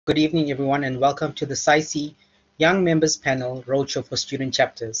Good evening, everyone, and welcome to the SciC Young Members Panel Roadshow for Student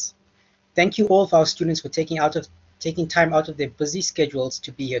Chapters. Thank you all of our students for taking time out of their busy schedules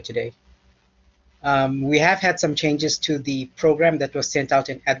to be here today. We have had some changes to the program that was sent out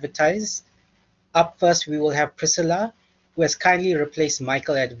and advertised. Up first, we will have Priscilla, who has kindly replaced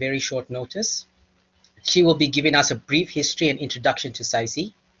Michael at very short notice. She will be giving us a brief history and introduction to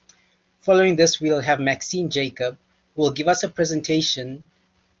SciC. Following this, we'll have Maxine Jacob, who will give us a presentation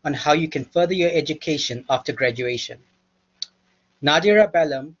on how you can further your education after graduation. Nadia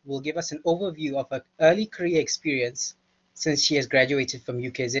Balam will give us an overview of her early career experience since she has graduated from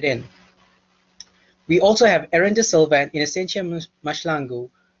UKZN. We also have Erin De Silva and Innocentia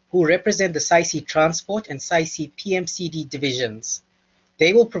Mashlangu, who represent the SciC Transport and SciC PMCD divisions.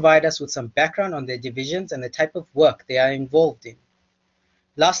 They will provide us with some background on their divisions and the type of work they are involved in.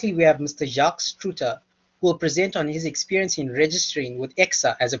 Lastly, we have Mr. Jacques Struter, who will present on his experience in registering with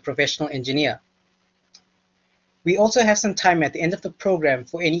EXA as a professional engineer. We also have some time at the end of the program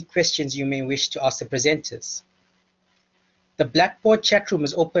for any questions you may wish to ask the presenters. The Blackboard chat room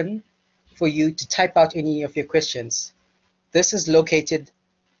is open for you to type out any of your questions. This is located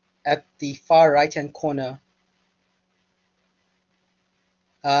at the far right-hand corner.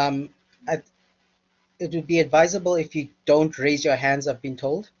 It would be advisable if you don't raise your hands, I've been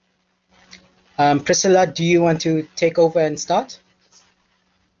told. Priscilla, do you want to take over and start?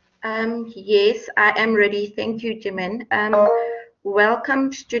 Yes, I am ready. Thank you, Jimin.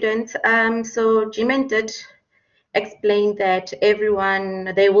 Welcome, students. So Jimin did explain that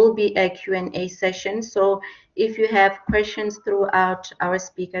there will be a Q&A session. So if you have questions throughout our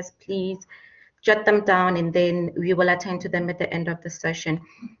speakers, please jot them down and then we will attend to them at the end of the session.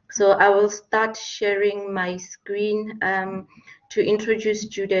 So I will start sharing my screen to introduce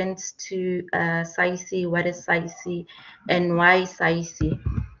students to SciC, what is SciC and why SciC.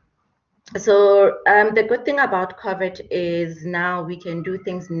 So the good thing about COVID is now we can do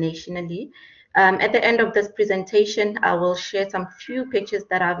things nationally. At the end of this presentation, I will share some few pictures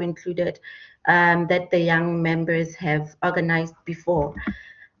that I've included that the young members have organized before.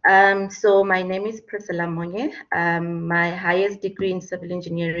 So my name is Priscilla Monye. My highest degree in civil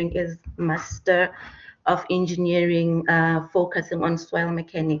engineering is Master of Engineering, focusing on soil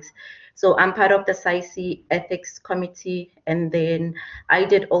mechanics. So I'm part of the SciC Ethics Committee, and then I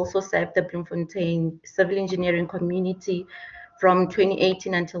did also serve the Bloemfontein civil engineering community from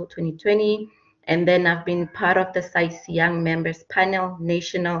 2018 until 2020. And then I've been part of the SciC Young Members Panel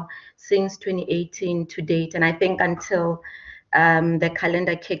National since 2018 to date. And I think until the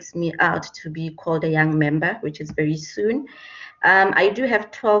calendar kicks me out to be called a young member, which is very soon. I do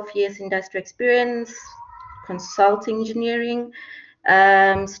have 12 years industry experience, consulting engineering,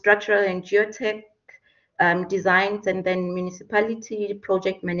 structural and geotech designs, and then municipality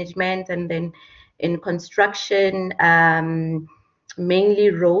project management, and then in construction,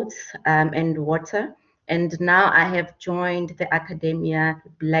 mainly roads and water. And now I have joined the academia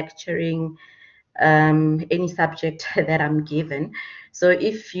lecturing any subject that I'm given. So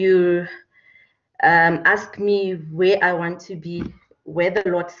if you ask me where I want to be, where the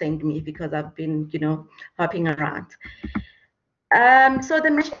Lord sent me, because I've been, hopping around. So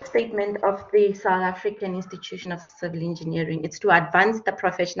the mission statement of the South African Institution of Civil Engineering is to advance the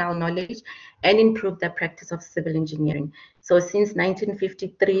professional knowledge and improve the practice of civil engineering. So since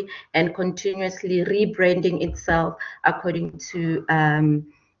 1953 and continuously rebranding itself according to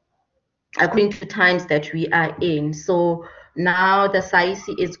times that we are in. So now the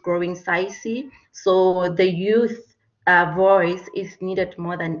SciC is growing SciC. So the youth voice is needed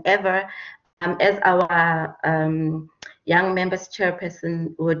more than ever. As our young members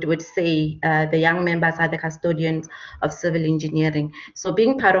chairperson would say, the young members are the custodians of civil engineering. So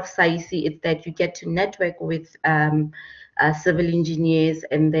being part of SciC is that you get to network with civil engineers,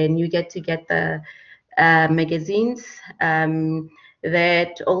 and then you get the magazines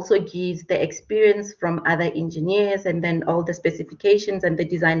that also gives the experience from other engineers, and then all the specifications and the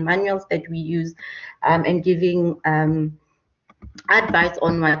design manuals that we use, and giving advice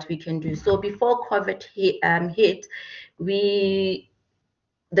on what we can do. So before COVID hit,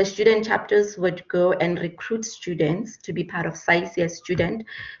 the student chapters would go and recruit students to be part of SciC as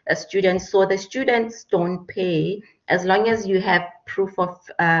students. So the students don't pay. As long as you have proof of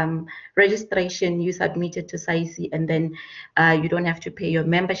registration, you submit it to SciC, and then you don't have to pay your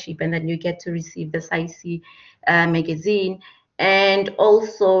membership, and then you get to receive the SciC magazine. And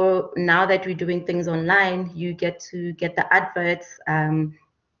also, now that we're doing things online, you get to get the adverts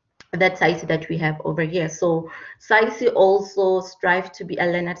that SciC that we have over here. So SciC also strive to be a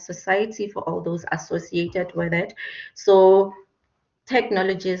learned society for all those associated with it. So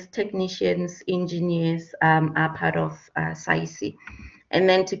technologists, technicians, engineers are part of SAICI. And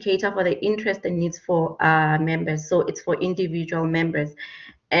then to cater for the interest and needs for members. So it's for individual members.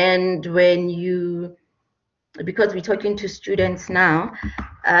 And when you, because we're talking to students now,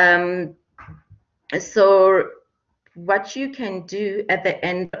 so what you can do at the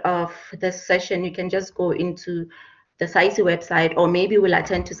end of the session, you can just go into the SAICI website, or maybe we'll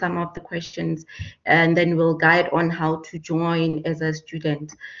attend to some of the questions and then we'll guide on how to join as a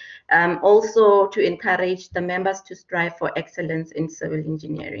student. Also to encourage the members to strive for excellence in civil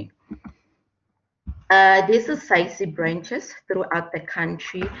engineering. This is SAICI branches throughout the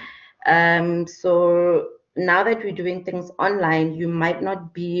country. So now that we're doing things online, you might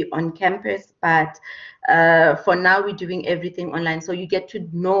not be on campus, but for now we're doing everything online. So you get to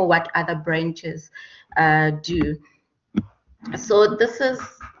know what other branches do. So this is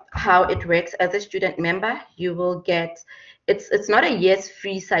how it works. As a student member, you will get, it's not a year's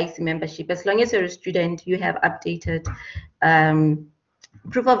free SAICI membership. As long as you're a student, you have updated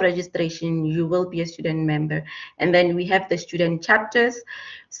proof of registration, you will be a student member. And then we have the student chapters.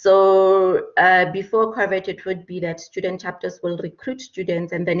 So before COVID, it would be that student chapters will recruit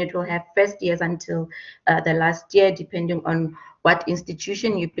students, and then it will have first years until the last year, depending on what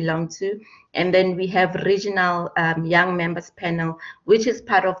institution you belong to. And then we have regional young members panel, which is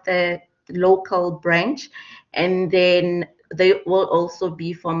part of the local branch. And then they will also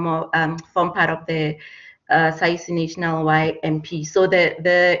be form part of the SAICI National YMP. So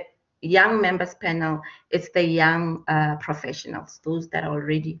the young members panel is the young professionals, those that are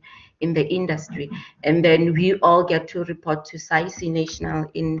already in the industry. And then we all get to report to SAICI National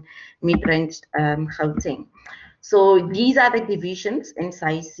in Midrand, Gauteng. So these are the divisions in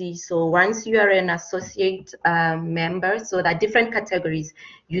SAICI. So once you are an associate member, so there are different categories.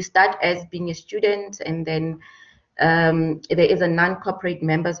 You start as being a student, and then there is a non-corporate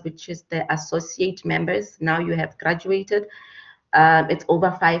members, which is the associate members. Now you have graduated. It's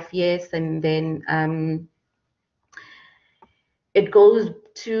over 5 years, and then it goes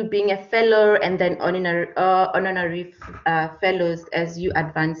to being a fellow, and then honorary fellows as you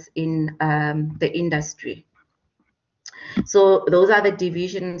advance in the industry. So those are the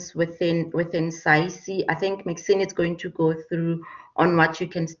divisions within SAICI. I think Maxine is going to go through on what you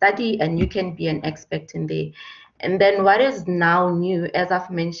can study, and you can be an expert in there. And then what is now new, as I've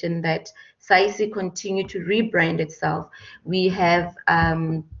mentioned, that SAICI continue to rebrand itself. We have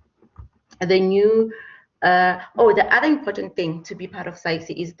the new, the other important thing to be part of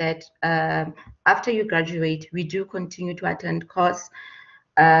SAICI is that after you graduate, we do continue to attend course,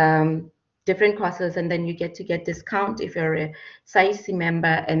 different courses, and then you get to get discount if you're a SAICI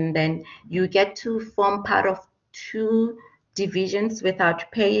member, and then you get to form part of 2 divisions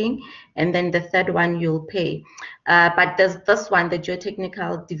without paying, and then the third one you'll pay. But there's this one, the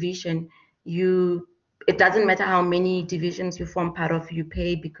geotechnical division, it doesn't matter how many divisions you form part of, you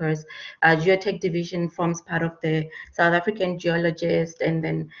pay, because geotech division forms part of the South African geologist and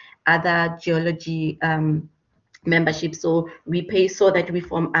then other geology membership. So we pay so that we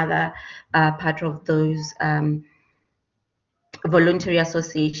form other part of those voluntary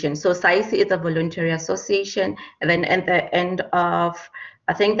association. So SAICI is a voluntary association. And then at the end of,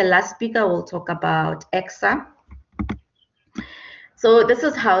 I think the last speaker will talk about EXA. So this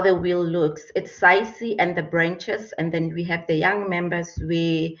is how the wheel looks. It's SAICI and the branches, and then we have the young members.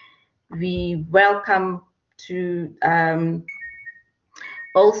 We welcome to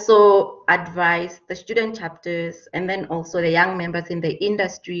also advise the student chapters, and then also the young members in the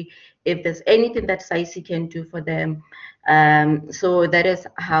industry if there's anything that SAICI can do for them. So that is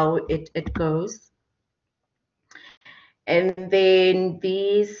how it goes. And then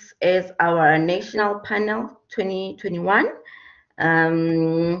this is our national panel 2021.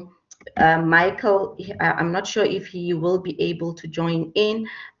 Michael, I'm not sure if he will be able to join in,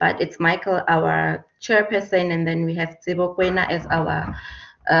 but it's Michael, our chairperson, and then we have Tsebo Kwena as our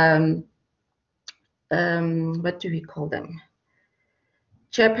what do we call them?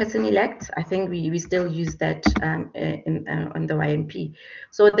 Chairperson-elect. I think we still use that on the YMP.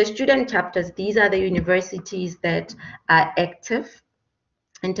 So the student chapters, these are the universities that are active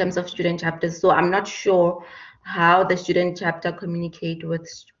in terms of student chapters. So I'm not sure how the student chapter communicate with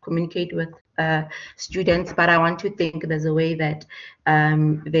students, but I want to think there's a way that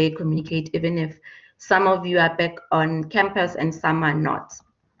they communicate, even if some of you are back on campus and some are not.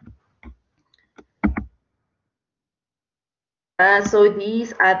 So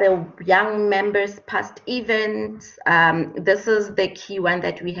these are the young members' past events. This is the key one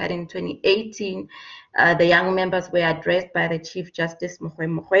that we had in 2018. The young members were addressed by the Chief Justice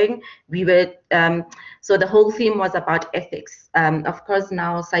Mogoeng. We were so the whole theme was about ethics. Of course,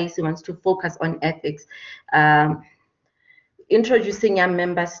 now SAISI wants to focus on ethics. Introducing young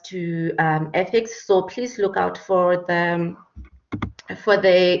members to ethics. So please look out for the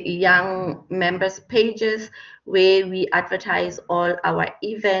young members pages where we advertise all our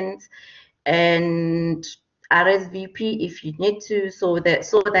events and RSVP if you need to, so that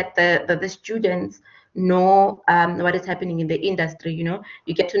the students know what is happening in the industry.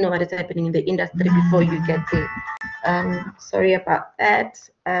 You get to know what is happening in the industry before you get there. Sorry about that.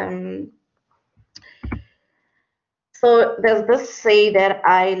 So there's this say that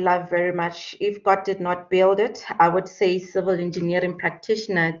I love very much. If God did not build it, I would say civil engineering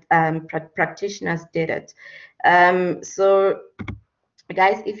practitioners did it. So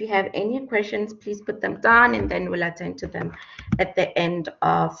guys, if you have any questions, please put them down and then we'll attend to them at the end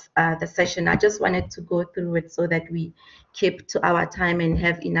of the session. I just wanted to go through it so that we keep to our time and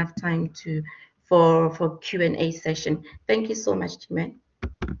have enough time for Q&A session. Thank you so much, Jimen.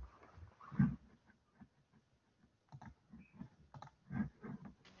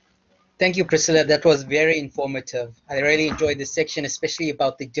 Thank you, Priscilla. That was very informative. I really enjoyed this section, especially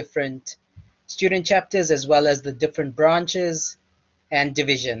about the different student chapters as well as the different branches and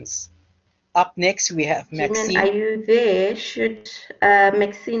divisions. Up next, we have Maxine. Jimen, are you there? Should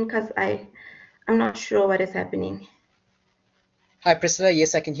Maxine, because I'm not sure what is happening. Hi, Priscilla.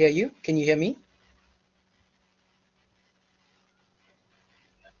 Yes, I can hear you. Can you hear me?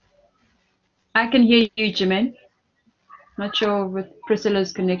 I can hear you, Jimen. Not sure with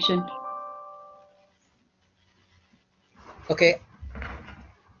Priscilla's connection. Okay.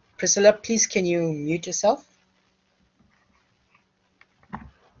 Priscilla, please can you mute yourself?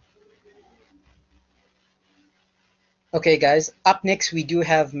 Okay, guys. Up next, we do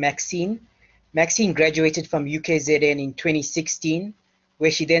have Maxine. Maxine graduated from UKZN in 2016,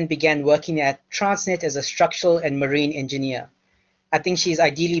 where she then began working at Transnet as a structural and marine engineer. I think she is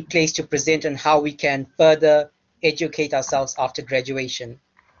ideally placed to present on how we can further educate ourselves after graduation.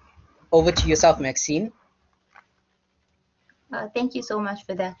 Over to yourself, Maxine. Thank you so much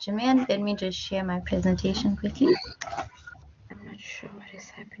for that, Jimen. Let me just share my presentation quickly. I'm not sure what is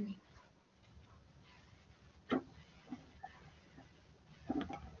happening.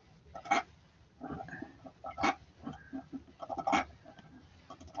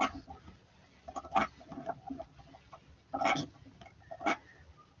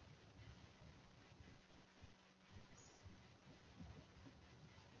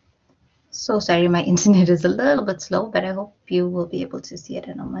 So sorry, my internet is a little bit slow, but I hope you will be able to see it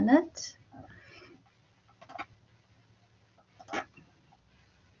in a minute.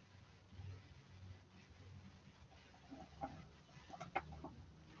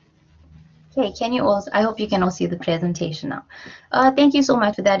 Okay, I hope you can all see the presentation now. Thank you so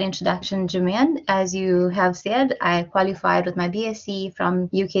much for that introduction, Jimen. As you have said, I qualified with my BSc from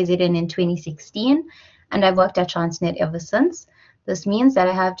UKZN in 2016, and I've worked at Transnet ever since. This means that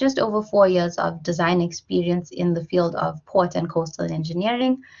I have just over 4 years of design experience in the field of port and coastal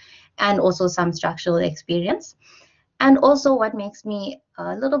engineering, and also some structural experience. And also what makes me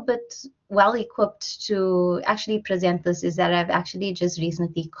a little bit well equipped to actually present this is that I've actually just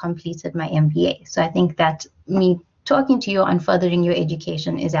recently completed my MBA. So I think that me talking to you on furthering your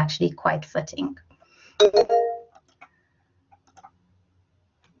education is actually quite fitting.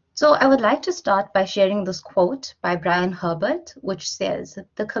 So I would like to start by sharing this quote by Brian Herbert, which says,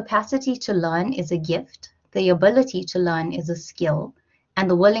 "The capacity to learn is a gift, the ability to learn is a skill, and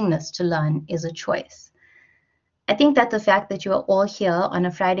the willingness to learn is a choice." I think that the fact that you are all here on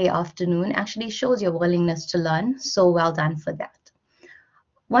a Friday afternoon actually shows your willingness to learn, so well done for that.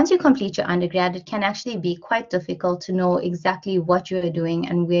 Once you complete your undergrad, it can actually be quite difficult to know exactly what you are doing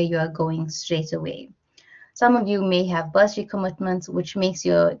and where you are going straight away. Some of you may have bursary commitments, which makes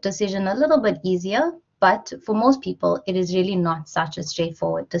your decision a little bit easier, but for most people, it is really not such a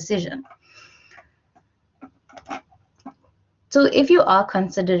straightforward decision. So if you are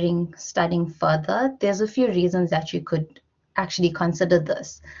considering studying further, there's a few reasons that you could actually consider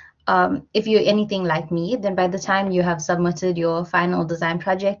this. If you're anything like me, then by the time you have submitted your final design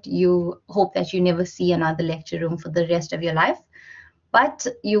project, you hope that you never see another lecture room for the rest of your life, but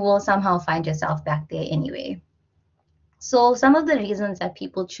you will somehow find yourself back there anyway. So some of the reasons that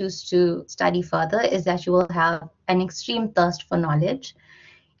people choose to study further is that you will have an extreme thirst for knowledge.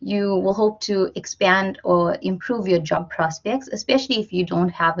 You will hope to expand or improve your job prospects, especially if you don't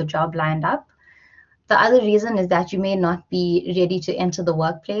have a job lined up. The other reason is that you may not be ready to enter the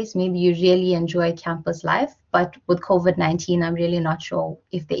workplace. Maybe you really enjoy campus life, but with COVID-19, I'm really not sure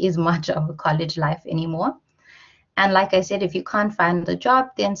if there is much of a college life anymore. And like I said, if you can't find a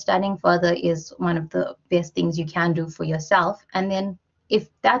job, then studying further is one of the best things you can do for yourself. And then if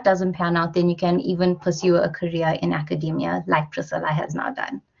that doesn't pan out, then you can even pursue a career in academia like Priscilla has now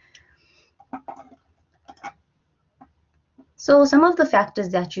done. So some of the factors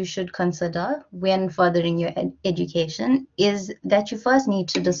that you should consider when furthering your education is that you first need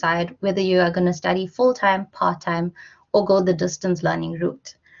to decide whether you are going to study full-time, part-time, or go the distance learning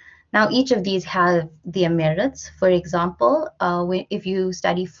route. Now, each of these have their merits. For example, if you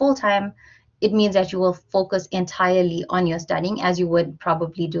study full-time, it means that you will focus entirely on your studying, as you would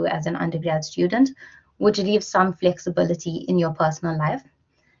probably do as an undergrad student, which leaves some flexibility in your personal life.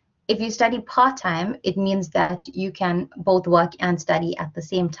 If you study part-time, it means that you can both work and study at the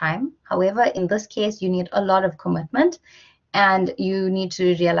same time. However, in this case, you need a lot of commitment, and you need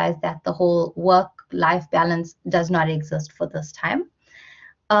to realize that the whole work-life balance does not exist for this time.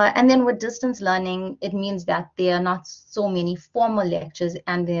 And then with distance learning, it means that there are not so many formal lectures,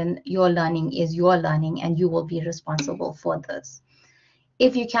 and then your learning is your learning, and you will be responsible for this.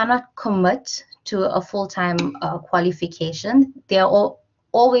 If you cannot commit to a full-time qualification, there are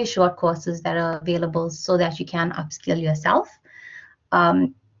always short courses that are available so that you can upskill yourself.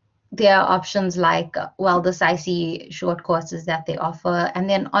 There are options like, well, the SciC short courses that they offer, and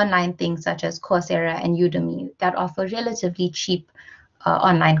then online things such as Coursera and Udemy that offer relatively cheap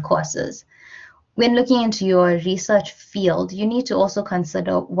online courses. When looking into your research field, you need to also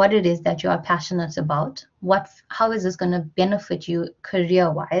consider what it is that you are passionate about. How is this going to benefit you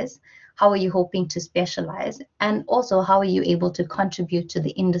career-wise? How are you hoping to specialize? And also, how are you able to contribute to the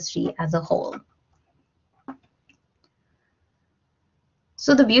industry as a whole?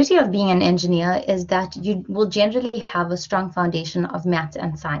 So the beauty of being an engineer is that you will generally have a strong foundation of math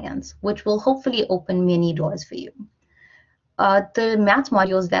and science, which will hopefully open many doors for you. The math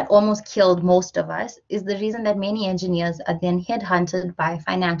modules that almost killed most of us is the reason that many engineers are then headhunted by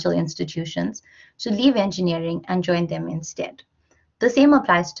financial institutions to leave engineering and join them instead. The same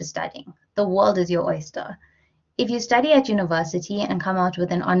applies to studying. The world is your oyster. If you study at university and come out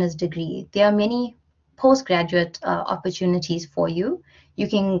with an honors degree, there are many postgraduate opportunities for you. You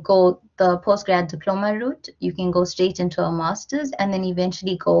can go the postgrad diploma route, you can go straight into a master's, and then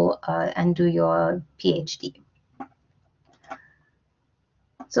eventually go and do your PhD.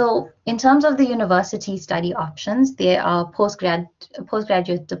 So in terms of the university study options, there are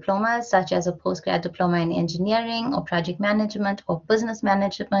postgraduate diplomas, such as a postgrad diploma in engineering or project management or business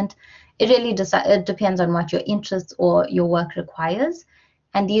management. It really depends on what your interests or your work requires.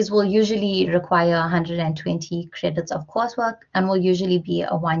 And these will usually require 120 credits of coursework and will usually be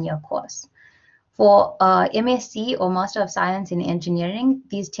a one-year course. For MSc or Master of Science in Engineering,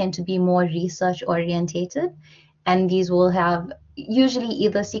 these tend to be more research orientated, and these will have usually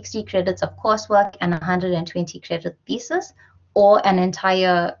either 60 credits of coursework and 120 credit thesis, or an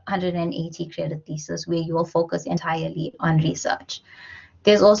entire 180 credit thesis where you will focus entirely on research.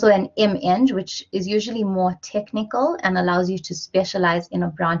 There's also an MEng, which is usually more technical and allows you to specialize in a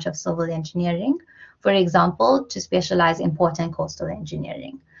branch of civil engineering. For example, to specialize in port and coastal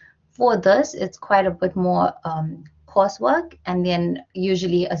engineering. For this, it's quite a bit more coursework, and then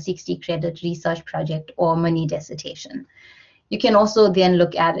usually a 60 credit research project or mini dissertation. You can also then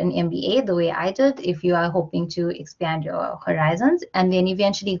look at an MBA the way I did if you are hoping to expand your horizons, and then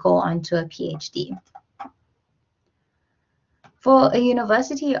eventually go on to a PhD. For a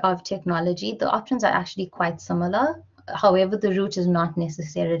University of Technology, the options are actually quite similar. However, the route is not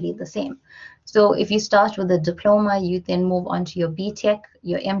necessarily the same. So if you start with a diploma, you then move on to your BTech,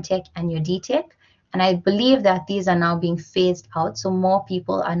 your MTech, and your DTech. And I believe that these are now being phased out. So more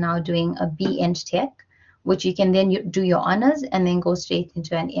people are now doing a BEng Tech, which you can then do your honors and then go straight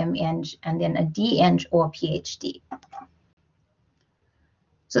into an MEng and then a DEng or PhD.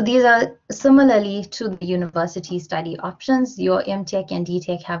 So these are similarly to the university study options. Your MTech and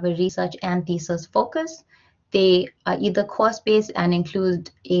DTech have a research and thesis focus. They are either course-based and include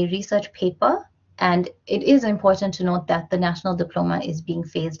a research paper. And it is important to note that the national diploma is being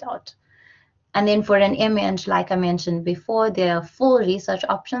phased out. And then for an MEng, like I mentioned before, there are full research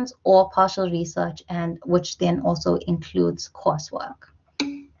options or partial research, and which then also includes coursework.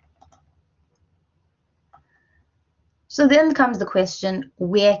 So then comes the question,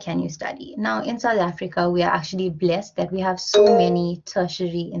 where can you study? Now in South Africa, we are actually blessed that we have so many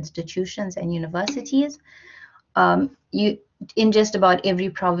tertiary institutions and universities. In just about every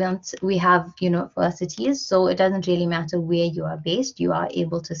province, we have universities, so it doesn't really matter where you are based, you are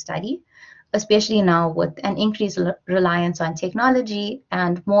able to study. especially now with an increased reliance on technology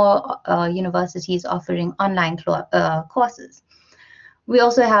and more universities offering online courses. We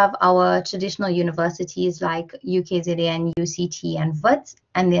also have our traditional universities like UKZN, UCT, and WITS,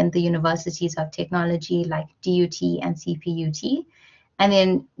 and then the universities of technology like DUT and CPUT. And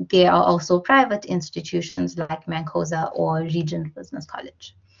then there are also private institutions like Mancosa or Regent Business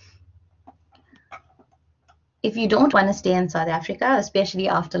College. If you don't want to stay in South Africa, especially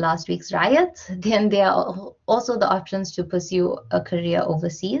after last week's riots, then there are also the options to pursue a career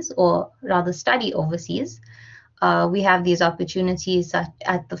overseas, or rather study overseas. We have these opportunities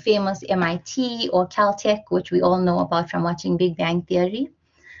at the famous MIT or Caltech, which we all know about from watching Big Bang Theory.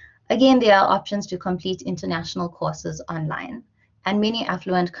 Again, there are options to complete international courses online, and many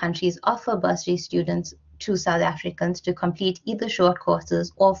affluent countries offer bursary students to South Africans to complete either short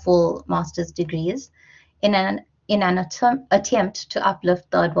courses or full master's degrees in an attempt to uplift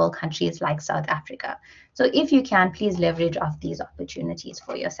third world countries like South Africa. So if you can, please leverage off these opportunities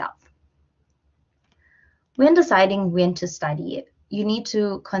for yourself. When deciding when to study, you need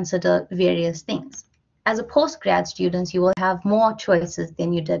to consider various things. As a postgrad student, you will have more choices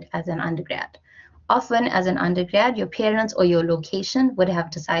than you did as an undergrad. Often as an undergrad, your parents or your location would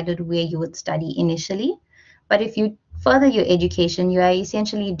have decided where you would study initially. But if you further your education, you are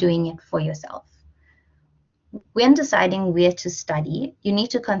essentially doing it for yourself. When deciding where to study, you need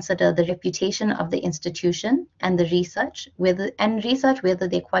to consider the reputation of the institution and the research whether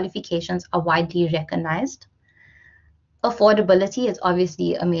their qualifications are widely recognized. Affordability is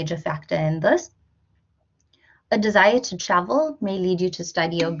obviously a major factor in this. A desire to travel may lead you to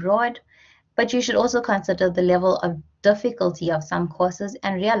study abroad, but you should also consider the level of difficulty of some courses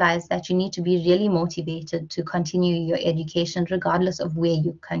and realize that you need to be really motivated to continue your education regardless of where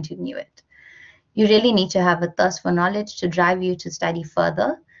you continue it. You really need to have a thirst for knowledge to drive you to study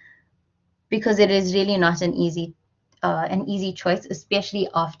further, because it is really not an easy choice, especially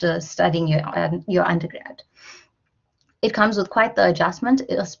after studying your undergrad. It comes with quite the adjustment,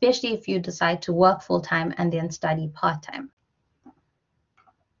 especially if you decide to work full-time and then study part-time.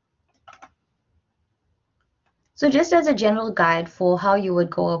 So just as a general guide for how you would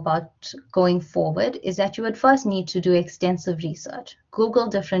go about going forward is that you would first need to do extensive research. Google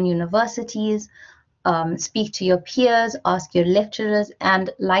different universities, speak to your peers, ask your lecturers, and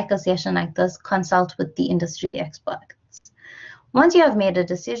like a session like this, consult with the industry experts. Once you have made a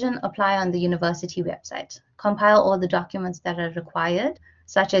decision, apply on the university website. Compile all the documents that are required,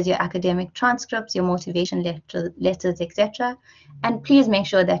 such as your academic transcripts, your motivation letters, etc. And please make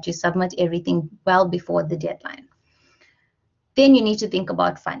sure that you submit everything well before the deadline. Then you need to think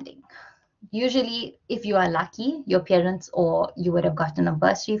about funding. Usually, if you are lucky, your parents or you would have gotten a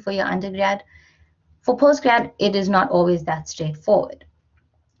bursary for your undergrad. For postgrad, it is not always that straightforward.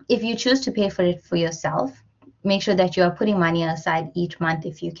 If you choose to pay for it for yourself, make sure that you are putting money aside each month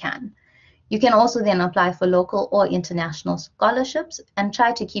if you can. You can also then apply for local or international scholarships and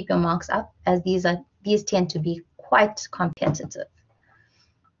try to keep your marks up, as these tend to be quite competitive.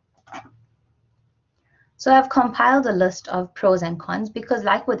 So I've compiled a list of pros and cons because,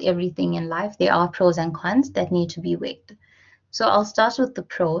 like with everything in life, there are pros and cons that need to be weighed. So I'll start with the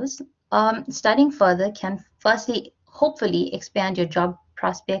pros. Studying further can firstly, hopefully, expand your job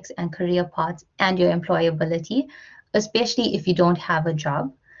prospects and career paths and your employability, especially if you don't have a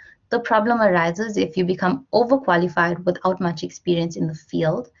job. The problem arises if you become overqualified without much experience in the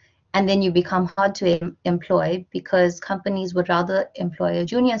field, and then you become hard to employ because companies would rather employ a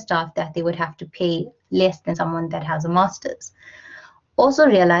junior staff that they would have to pay less than someone that has a master's. Also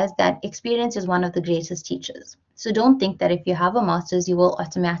realize that experience is one of the greatest teachers. So don't think that if you have a master's, you will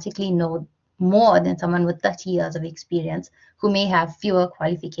automatically know more than someone with 30 years of experience who may have fewer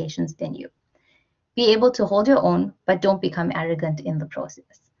qualifications than you. Be able to hold your own, but don't become arrogant in the process.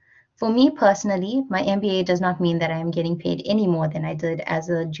 For me personally, my MBA does not mean that I am getting paid any more than I did as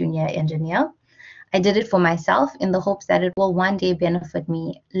a junior engineer. I did it for myself in the hopes that it will one day benefit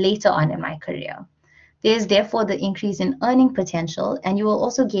me later on in my career. There is therefore the increase in earning potential, and you will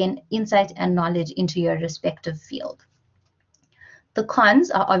also gain insight and knowledge into your respective field. The cons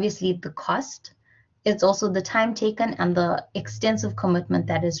are obviously the cost. It's also the time taken and the extensive commitment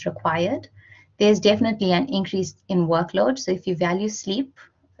that is required. There's definitely an increase in workload, so if you value sleep,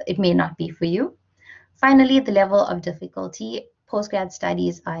 it may not be for you. Finally, the level of difficulty. Postgrad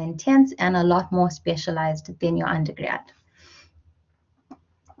studies are intense and a lot more specialized than your undergrad.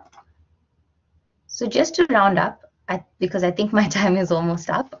 So just to round up, because I think my time is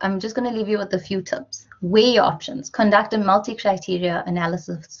almost up, I'm just going to leave you with a few tips. Weigh your options, conduct a multi-criteria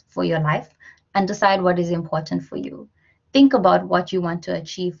analysis for your life, and decide what is important for you. Think about what you want to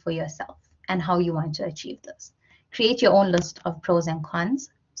achieve for yourself and how you want to achieve this. Create your own list of pros and cons.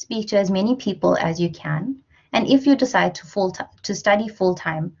 Speak to as many people as you can. And if you decide to study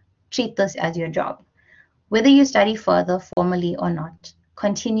full-time, treat this as your job. Whether you study further formally or not,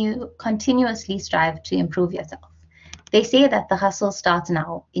 continuously strive to improve yourself. They say that the hustle starts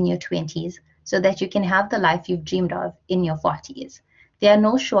now in your 20s so that you can have the life you've dreamed of in your 40s. There are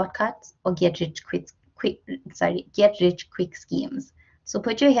no shortcuts or get rich quick schemes. So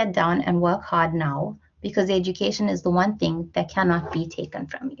put your head down and work hard now, because education is the one thing that cannot be taken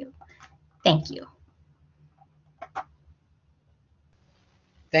from you. Thank you.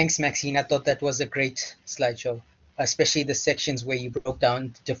 Thanks, Maxine. I thought that was a great slideshow, especially the sections where you broke down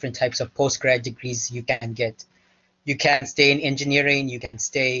the different types of postgrad degrees you can get. You can stay in engineering,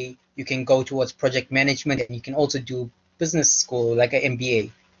 you can go towards project management, and you can also do business school like an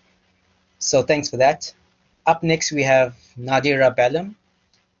MBA. So thanks for that. Up next, we have Nadira Balam.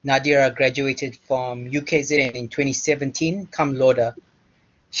 Nadira graduated from UKZN in 2017, cum laude.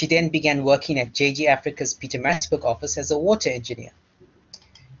 She then began working at JG Africa's Pietermaritzburg office as a water engineer.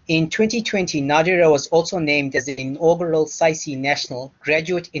 In 2020, Nadira was also named as the inaugural SAICI National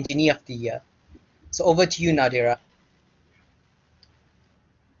Graduate Engineer of the Year. So over to you, Nadira.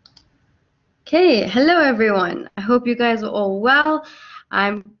 Okay, hello everyone. I hope you guys are all well.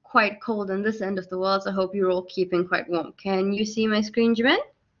 I'm quite cold on this end of the world, so I hope you're all keeping quite warm. Can you see my screen, Jimin?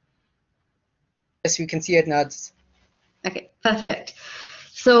 Yes, we can see it, Nads. Okay, perfect.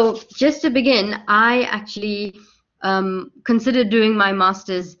 So just to begin, I actually considered doing my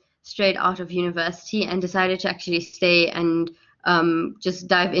master's straight out of university and decided to actually stay and just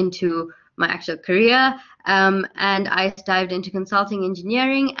dive into my actual career. And I dived into consulting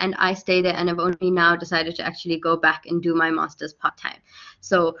engineering, and I stayed there, and I've only now decided to actually go back and do my master's part-time.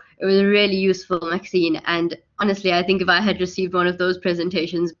 So it was really useful, Maxine, and honestly, I think if I had received one of those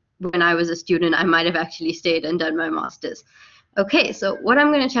presentations when I was a student, I might have actually stayed and done my master's. Okay, so what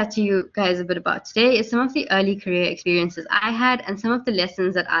I'm going to chat to you guys a bit about today is some of the early career experiences I had and some of the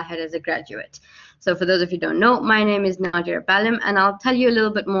lessons that I had as a graduate. So for those of you who don't know, my name is Nadira Balam, and I'll tell you a little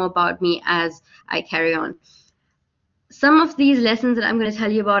bit more about me as I carry on. Some of these lessons that I'm going to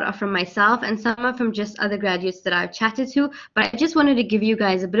tell you about are from myself, and some are from just other graduates that I've chatted to, but I just wanted to give you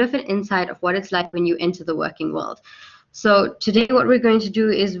guys a bit of an insight of what it's like when you enter the working world. So today what we're going to do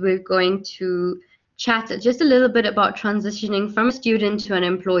is we're going to chat just a little bit about transitioning from a student to an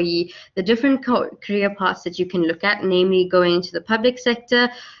employee, the different career paths that you can look at, namely going into the public sector,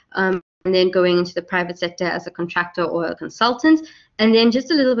 and then going into the private sector as a contractor or a consultant, and then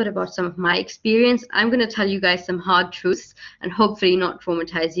just a little bit about some of my experience. I'm going to tell you guys some hard truths and hopefully not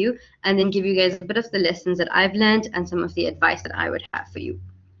traumatize you, and then give you guys a bit of the lessons that I've learned and some of the advice that I would have for you.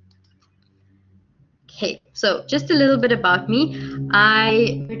 Okay, so just a little bit about me.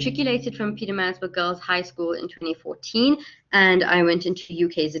 I matriculated from Pietermaritzburg Girls High School in 2014, and I went into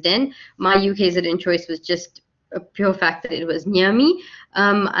UKZN. My UKZN choice was just a pure fact that it was near me,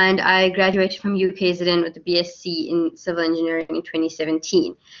 and I graduated from UKZN with a BSc in Civil Engineering in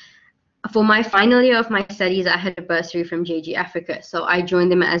 2017. For my final year of my studies, I had a bursary from JG Africa, so I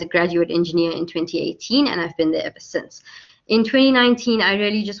joined them as a graduate engineer in 2018, and I've been there ever since. In 2019, I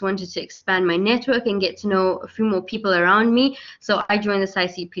really just wanted to expand my network and get to know a few more people around me. So I joined the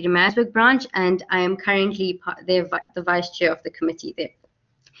SAICI Pietermaritzburg branch, and I am currently the vice chair of the committee there.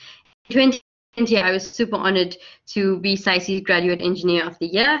 In 2020, I was super honored to be SAICI Graduate Engineer of the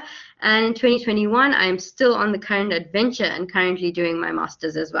Year. And in 2021, I am still on the current adventure and currently doing my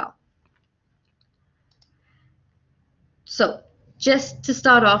master's as well. So just to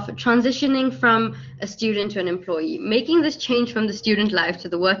start off, transitioning from a student to an employee, making this change from the student life to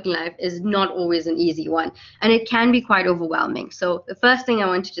the working life is not always an easy one, and it can be quite overwhelming. So the first thing I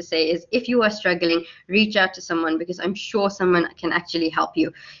wanted to say is, if you are struggling, reach out to someone, because I'm sure someone can actually help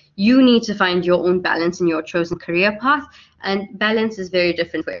you. You need to find your own balance in your chosen career path, and balance is very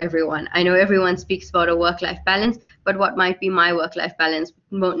different for everyone. I know everyone speaks about a work-life balance, but what might be my work-life balance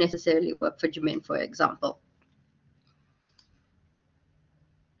won't necessarily work for Jimin, for example.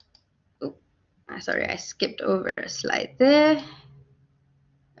 Sorry, I skipped over a slide there.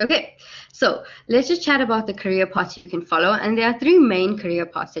 Okay, so let's just chat about the career paths you can follow, and there are three main career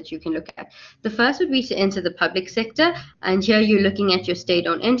paths that you can look at. The first would be to enter the public sector, and here you're looking at your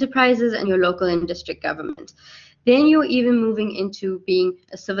state-owned enterprises and your local and district government. Then you're even moving into being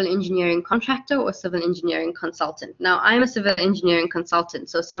a civil engineering contractor or civil engineering consultant. Now, I'm a civil engineering consultant,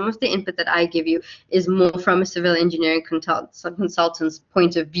 so some of the input that I give you is more from a civil engineering consultant's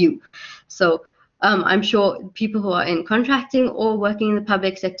point of view. So I'm sure people who are in contracting or working in the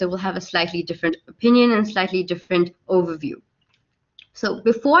public sector will have a slightly different opinion and slightly different overview. So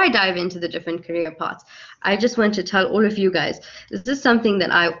before I dive into the different career paths, I just want to tell all of you guys, this is something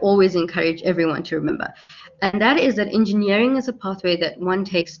that I always encourage everyone to remember. And that is that engineering is a pathway that one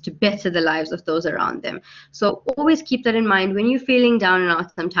takes to better the lives of those around them. So always keep that in mind. When you're feeling down and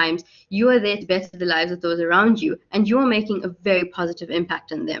out sometimes, you are there to better the lives of those around you, and you're making a very positive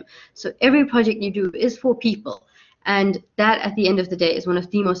impact on them. So every project you do is for people. And that, at the end of the day, is one of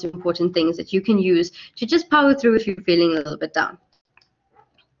the most important things that you can use to just power through if you're feeling a little bit down.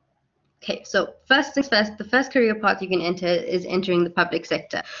 Okay, so first things first, the first career path you can enter is entering the public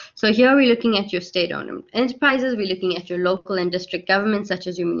sector. So here we're looking at your state-owned enterprises, we're looking at your local and district governments, such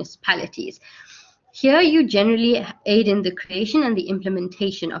as your municipalities. Here you generally aid in the creation and the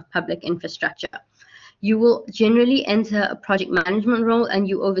implementation of public infrastructure. You will generally enter a project management role and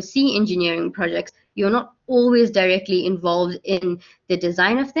you oversee engineering projects. You're not always directly involved in the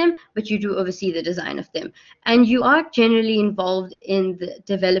design of them, but you do oversee the design of them. And you are generally involved in the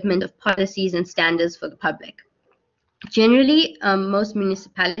development of policies and standards for the public. Generally, most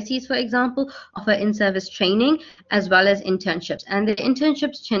municipalities, for example, offer in-service training as well as internships. And the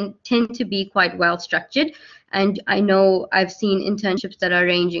internships tend to be quite well structured. And I know I've seen internships that are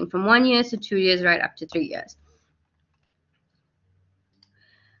ranging from 1 year to 2 years, right up to 3 years.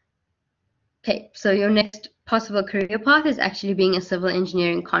 Okay, so your next possible career path is actually being a civil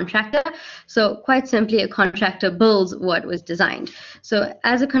engineering contractor. So quite simply, a contractor builds what was designed. So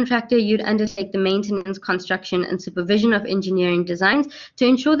as a contractor, you'd undertake the maintenance, construction, and supervision of engineering designs to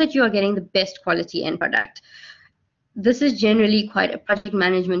ensure that you are getting the best quality end product. This is generally quite a project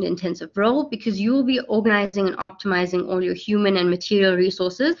management intensive role because you will be organizing and optimizing all your human and material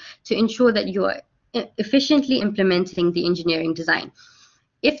resources to ensure that you are efficiently implementing the engineering design.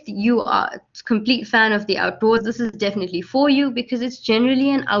 If you are a complete fan of the outdoors, this is definitely for you because it's generally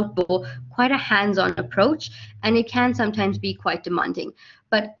an outdoor, quite a hands-on approach, and it can sometimes be quite demanding.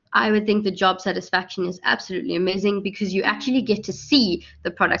 But I would think the job satisfaction is absolutely amazing because you actually get to see the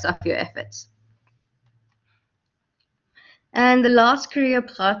products of your efforts. And the last career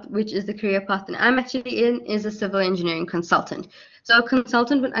path, which is the career path that I'm actually in, is a civil engineering consultant. So a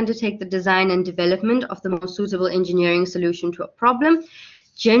consultant would undertake the design and development of the most suitable engineering solution to a problem.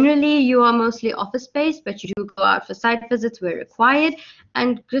 Generally, you are mostly office-based, but you do go out for site visits where required.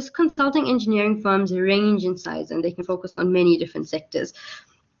 And this consulting engineering firms range in size, and they can focus on many different sectors.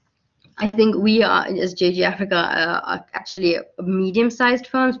 I think we are, as JG Africa, are actually medium-sized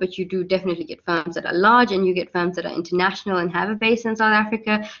firms, but you do definitely get firms that are large, and you get firms that are international and have a base in South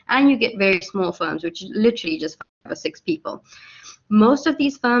Africa, and you get very small firms, which is literally just 5 or 6 people. Most of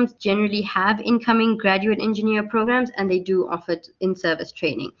these firms generally have incoming graduate engineer programs, and they do offer in-service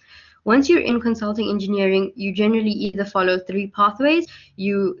training. Once you're in consulting engineering, you generally either follow 3 pathways.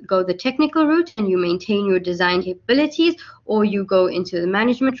 You go the technical route and you maintain your design capabilities, or you go into the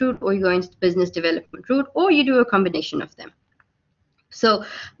management route, or you go into the business development route, or you do a combination of them. So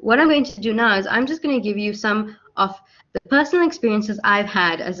what I'm going to do now is I'm just going to give you some of the personal experiences I've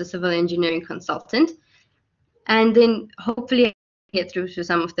had as a civil engineering consultant, and then hopefully get through to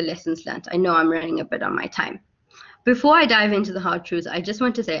some of the lessons learned. I know I'm running a bit on my time. Before I dive into the hard truths, I just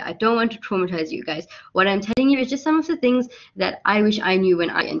want to say I don't want to traumatize you guys. What I'm telling you is just some of the things that I wish I knew when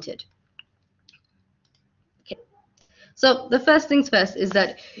I entered. Okay. So the first things first is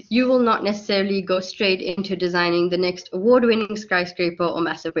that you will not necessarily go straight into designing the next award-winning skyscraper or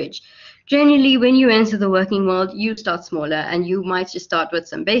massive bridge. Generally, when you enter the working world, you start smaller, and you might just start with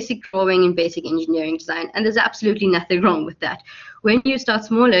some basic drawing and basic engineering design, and there's absolutely nothing wrong with that. When you start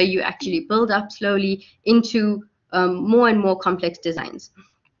smaller, you actually build up slowly into more and more complex designs.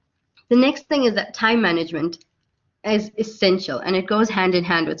 The next thing is that time management is essential, and it goes hand in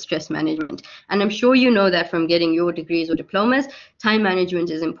hand with stress management. And I'm sure you know that from getting your degrees or diplomas, time management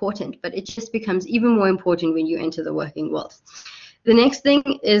is important, but it just becomes even more important when you enter the working world. The next thing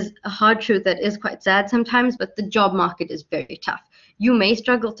is a hard truth that is quite sad sometimes, but the job market is very tough. You may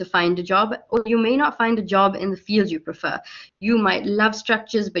struggle to find a job, or you may not find a job in the field you prefer. You might love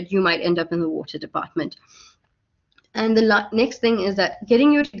structures, but you might end up in the water department. And the next thing is that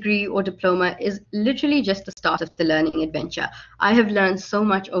getting your degree or diploma is literally just the start of the learning adventure. I have learned so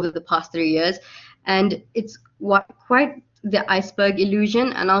much over the past 3 years, and it's quite the iceberg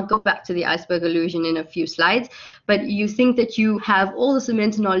illusion, and I'll go back to the iceberg illusion in a few slides. But you think that you have all the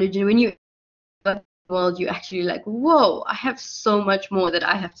cement knowledge, and when you enter the world, you're actually like, whoa, I have so much more that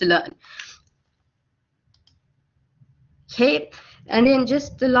I have to learn. Okay. And then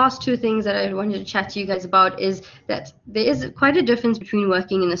just the last 2 things that I wanted to chat to you guys about is that there is quite a difference between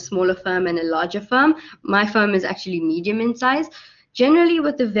working in a smaller firm and a larger firm. My firm is actually medium in size. Generally,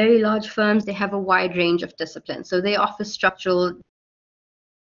 with the very large firms, they have a wide range of disciplines. So they offer structural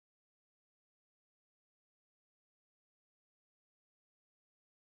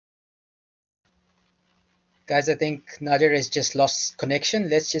Guys, I think Nadia has just lost connection.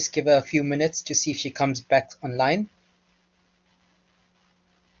 Let's just give her a few minutes to see if she comes back online.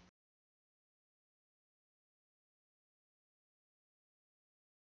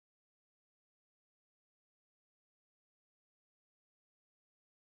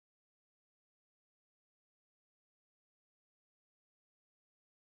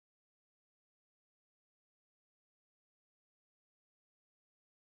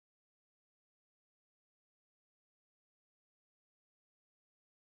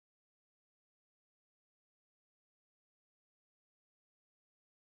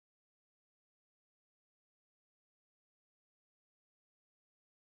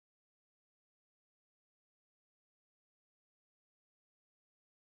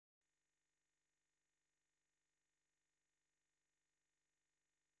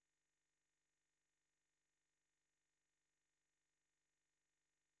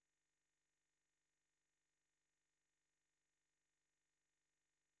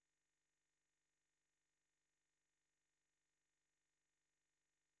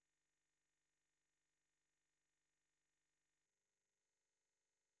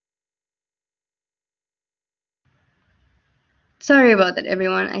 Sorry about that,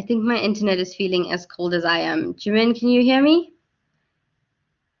 everyone. I think my internet is feeling as cold as I am. Jimin, can you hear me?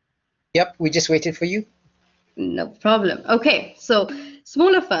 Yep, we just waited for you. No problem. Okay, so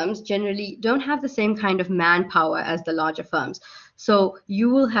smaller firms generally don't have the same kind of manpower as the larger firms. So you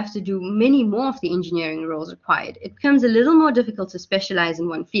will have to do many more of the engineering roles required. It becomes a little more difficult to specialize in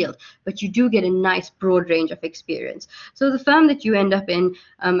one field, but you do get a nice broad range of experience. So the firm that you end up in,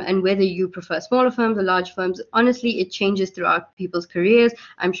 and whether you prefer smaller firms or large firms, honestly, it changes throughout people's careers.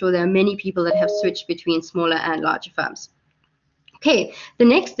 I'm sure there are many people that have switched between smaller and larger firms. Okay, the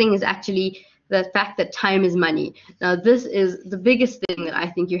next thing is actually the fact that time is money. Now, this is the biggest thing that I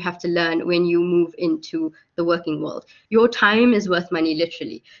think you have to learn when you move into the working world. Your time is worth money,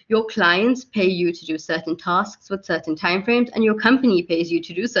 literally. Your clients pay you to do certain tasks with certain timeframes, and your company pays you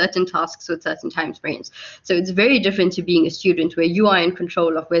to do certain tasks with certain timeframes. So it's very different to being a student where you are in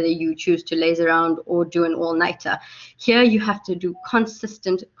control of whether you choose to laze around or do an all-nighter. Here, you have to do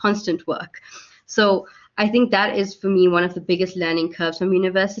constant work. So I think that is, for me, one of the biggest learning curves from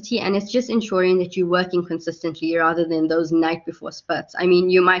university, and it's just ensuring that you're working consistently rather than those night before spurts. I mean,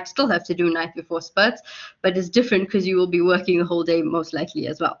 you might still have to do night before spurts, but it's different because you will be working the whole day most likely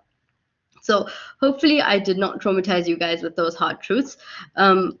as well. So hopefully I did not traumatize you guys with those hard truths,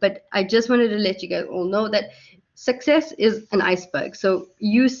 but I just wanted to let you guys all know that success is an iceberg. So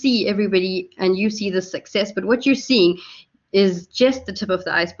you see everybody and you see the success, but what you're seeing is just the tip of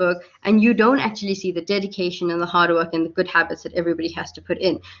the iceberg, and you don't actually see the dedication and the hard work and the good habits that everybody has to put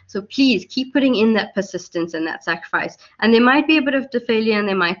in. So please keep putting in that persistence and that sacrifice. And there might be a bit of failure and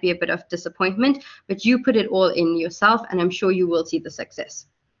there might be a bit of disappointment, but you put it all in yourself, and I'm sure you will see the success.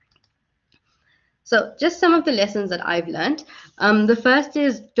 So just some of the lessons that I've learned. The first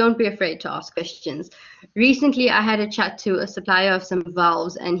is don't be afraid to ask questions. Recently, I had a chat to a supplier of some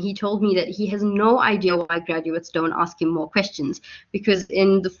valves, and he told me that he has no idea why graduates don't ask him more questions, because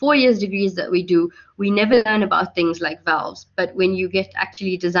in the 4 years degrees that we do, we never learn about things like valves. But when you get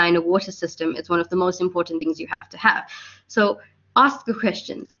actually design a water system, it's one of the most important things you have to have. So ask the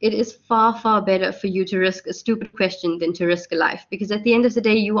questions. It is far, far better for you to risk a stupid question than to risk a life, because at the end of the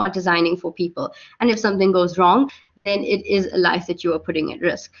day, you are designing for people. And if something goes wrong, then it is a life that you are putting at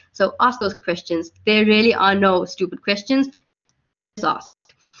risk. So ask those questions. There really are no stupid questions. Just ask.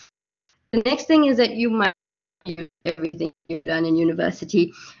 The next thing is that you might use everything you've done in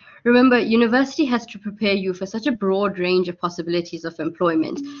university. Remember, university has to prepare you for such a broad range of possibilities of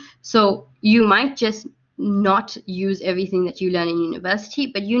employment. So you might just not use everything that you learn in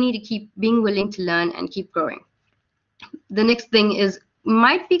university, but you need to keep being willing to learn and keep growing. The next thing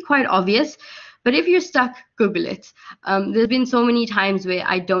might be quite obvious, but if you're stuck, Google it. There's been so many times where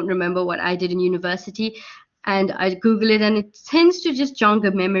I don't remember what I did in university, and I Google it, and it tends to just jog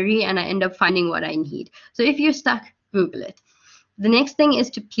a memory, and I end up finding what I need. So if you're stuck, Google it. The next thing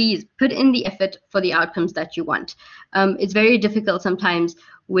is to please put in the effort for the outcomes that you want. It's very difficult sometimes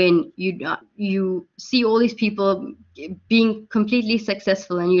when you see all these people being completely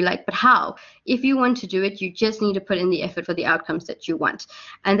successful and you're like, but how? If you want to do it, you just need to put in the effort for the outcomes that you want.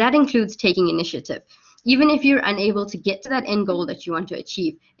 And that includes taking initiative. Even if you're unable to get to that end goal that you want to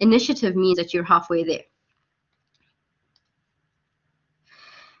achieve, initiative means that you're halfway there.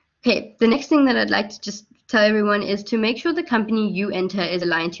 Okay, the next thing that I'd like to just tell everyone is to make sure the company you enter is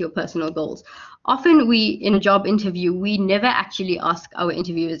aligned to your personal goals. Often in a job interview, we never actually ask our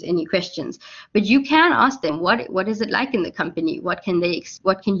interviewers any questions, but you can ask them, what is it like in the company? What can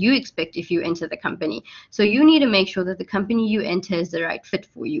you expect if you enter the company? So you need to make sure that the company you enter is the right fit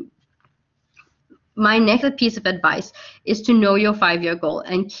for you. My next piece of advice is to know your 5-year goal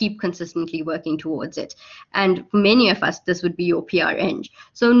and keep consistently working towards it. And for many of us, this would be your PR-Eng.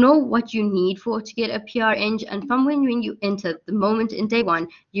 So know what you need to get a PR-Eng, and from when you enter, the moment in day one,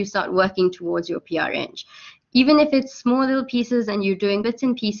 you start working towards your PR-Eng. Even if it's small little pieces and you're doing bits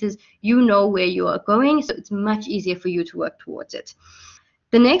and pieces, you know where you are going, so it's much easier for you to work towards it.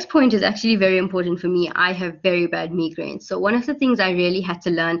 The next point is actually very important for me. I have very bad migraines. So one of the things I really had to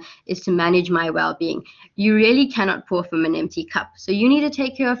learn is to manage my well-being. You really cannot pour from an empty cup. So you need to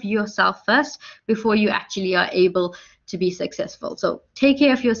take care of yourself first before you actually are able to be successful. So take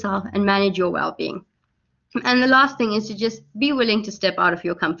care of yourself and manage your well-being. And the last thing is to just be willing to step out of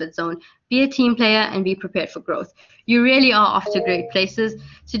your comfort zone, be a team player, and be prepared for growth. You really are off to great places.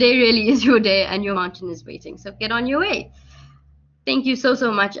 Today really is your day, and your mountain is waiting. So get on your way. Thank you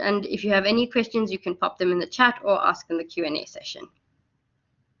so much. And if you have any questions, you can pop them in the chat or ask in the Q&A session.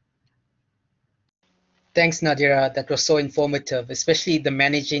 Thanks, Nadira. That was so informative, especially the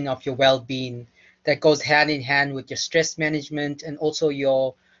managing of your well-being. That goes hand in hand with your stress management and also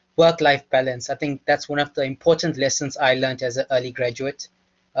your work-life balance. I think that's one of the important lessons I learned as an early graduate.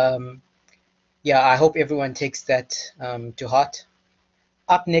 Yeah, I hope everyone takes that to heart.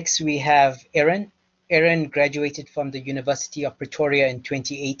 Up next, we have Erin. Erin graduated from the University of Pretoria in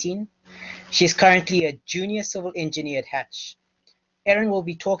 2018. She's currently a junior civil engineer at Hatch. Erin will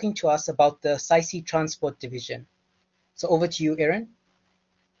be talking to us about the SAICI Transport Division. So over to you, Erin.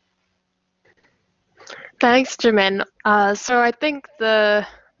 Thanks, Jermaine. So I think the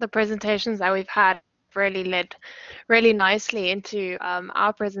presentations that we've had really led really nicely into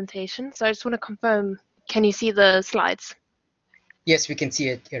our presentation. So I just want to confirm, can you see the slides? Yes, we can see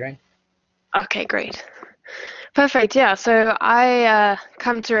it, Erin. Okay, great. Perfect, yeah. So I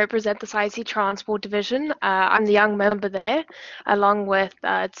come to represent the SAICI Transport Division. I'm the young member there, along with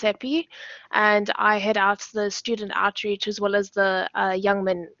Tsepi, and I head out the student outreach as well as the young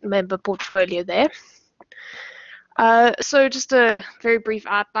member portfolio there. So just a very brief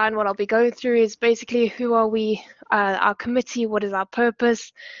outline. What I'll be going through is basically who are we, our committee, what is our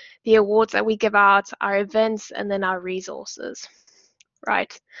purpose, the awards that we give out, our events, and then our resources,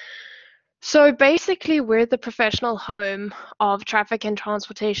 right? So basically, we're the professional home of traffic and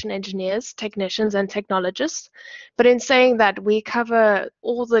transportation engineers, technicians, and technologists. But in saying that, we cover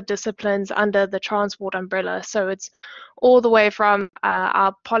all the disciplines under the transport umbrella. So it's all the way from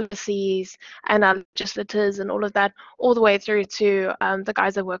our policies and our legislators and all of that, all the way through to the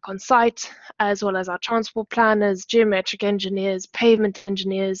guys that work on site, as well as our transport planners, geometric engineers, pavement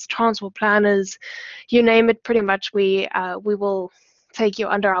engineers, transport planners, you name it, pretty much we will take you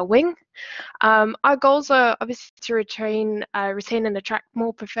under our wing. Our goals are obviously to retain and attract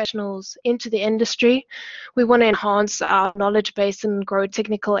more professionals into the industry. We want to enhance our knowledge base and grow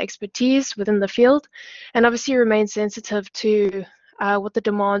technical expertise within the field, and obviously remain sensitive to what the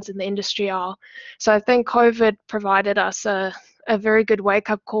demands in the industry are. So I think COVID provided us a very good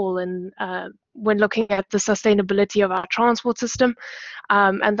wake-up call and when looking at the sustainability of our transport system,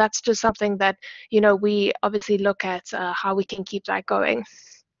 and that's just something that we obviously look at how we can keep that going.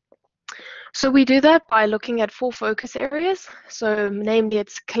 So we do that by looking at 4 focus areas. So namely,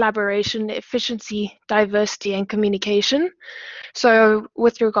 it's collaboration, efficiency, diversity, and communication. So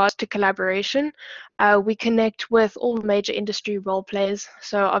with regards to collaboration, we connect with all major industry role players.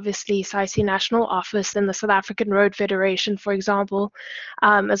 So obviously SAICI National Office and the South African Road Federation, for example,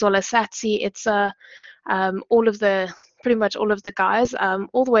 as well as SATSI. It's pretty much all of the guys,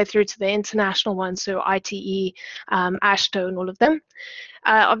 all the way through to the international ones, so ITE, ASHTO, and all of them.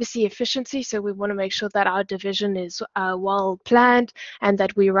 Obviously efficiency, so we want to make sure that our division is well planned and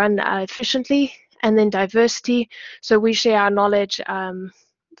that we run efficiently. And then diversity, so we share our knowledge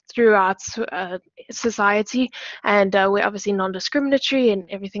throughout society, and we're obviously non-discriminatory and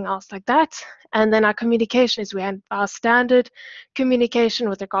everything else like that. And then our communication is we have our standard communication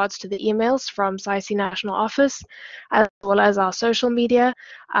with regards to the emails from SAICI National Office, as well as our social media,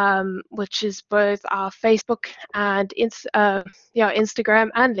 which is both our Facebook and Instagram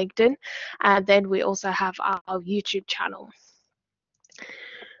and LinkedIn. And then we also have our YouTube channel.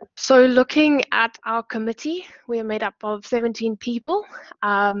 So looking at our committee, we are made up of 17 people,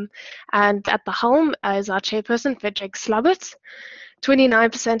 and at the helm is our chairperson, Frederick Slubbert.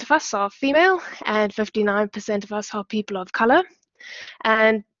 29% of us are female, and 59% of us are people of color.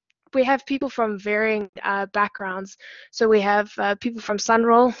 And we have people from varying backgrounds. So we have people from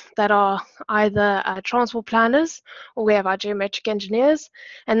Sunroll that are either transport planners, or we have our geometric engineers,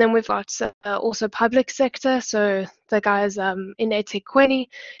 and then we've got also public sector. So the guys in eThekwini,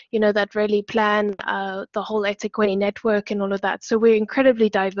 that really plan the whole eThekwini network and all of that. So we're incredibly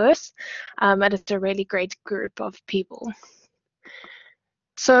diverse, and it's a really great group of people.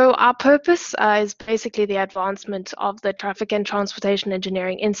 So our purpose is basically the advancement of the traffic and transportation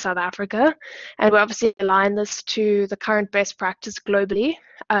engineering in South Africa, and we obviously align this to the current best practice globally.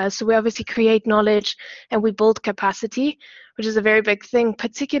 So we obviously create knowledge and we build capacity, which is a very big thing,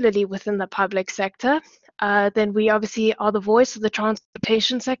 particularly within the public sector. Then we obviously are the voice of the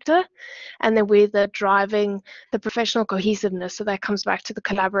transportation sector, and then we're driving the professional cohesiveness. So that comes back to the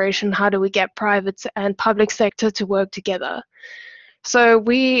collaboration. How do we get private and public sector to work together? So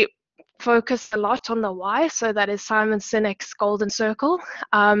we focus a lot on the why, so that is Simon Sinek's golden circle,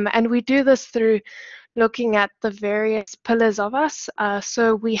 and we do this through looking at the various pillars of us.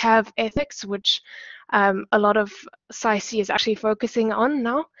 So we have ethics, which a lot of SAICI is actually focusing on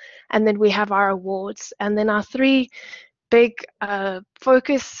now, and then we have our awards, and then our three big not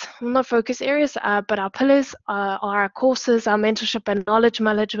focus areas, but our pillars are our courses, our mentorship and knowledge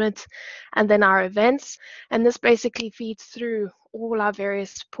management, and then our events. And this basically feeds through all our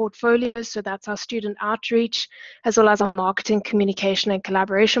various portfolios. So that's our student outreach, as well as our marketing, communication, and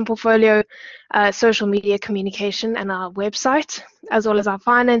collaboration portfolio, social media communication, and our website, as well as our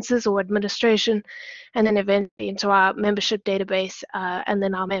finances or administration, and then eventually into our membership database, and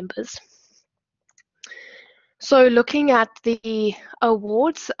then our members. So looking at the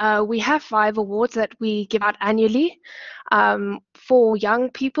awards, we have 5 awards that we give out annually. For young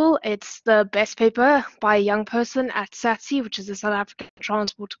people, it's the best paper by a young person at SATSI, which is the South African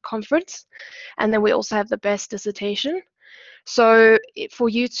Transport Conference. And then we also have the best dissertation. So for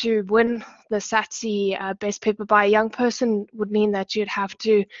you to win the SATSI best paper by a young person would mean that you'd have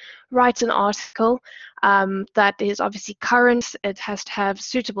to write an article that is obviously current. It has to have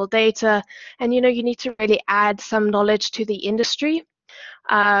suitable data, and you need to really add some knowledge to the industry,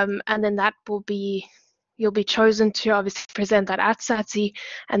 and then that will be, you'll be chosen to obviously present that at SATSI,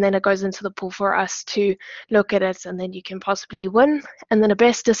 and then it goes into the pool for us to look at it, and then you can possibly win. And then a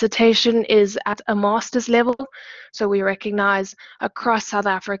best dissertation is at a master's level, so we recognize across South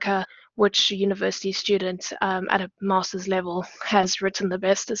Africa which university student at a master's level has written the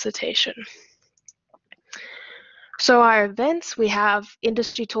best dissertation. So our events, we have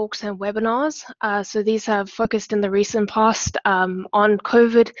industry talks and webinars. So these have focused in the recent past on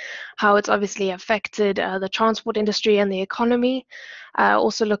COVID, how it's obviously affected the transport industry and the economy.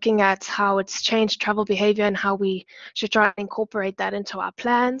 Also looking at how it's changed travel behavior and how we should try and incorporate that into our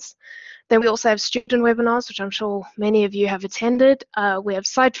plans. Then we also have student webinars, which I'm sure many of you have attended. We have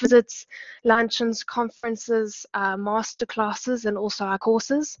site visits, luncheons, conferences, master classes, and also our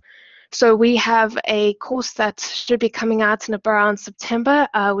courses. So we have a course that should be coming out in around September,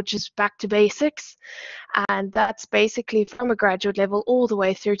 which is Back to Basics. And that's basically from a graduate level all the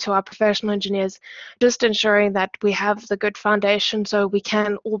way through to our professional engineers, just ensuring that we have the good foundation so we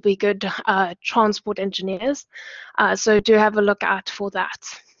can all be good transport engineers. So do have a look out for that.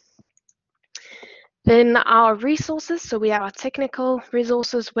 Then our resources, so we have our technical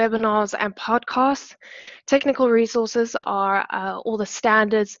resources, webinars, and podcasts. Technical resources are all the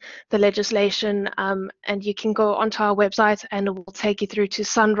standards, the legislation, and you can go onto our website and it will take you through to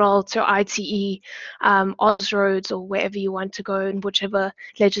Sunroll, to ITE, Ausroads, or wherever you want to go and whichever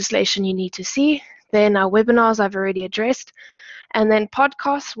legislation you need to see. Then our webinars I've already addressed. And then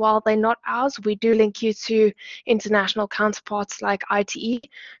podcasts, while they're not ours, we do link you to international counterparts like ITE,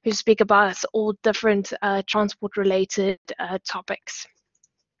 who speak about all different transport-related topics.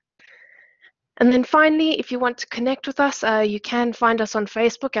 And then finally, if you want to connect with us, you can find us on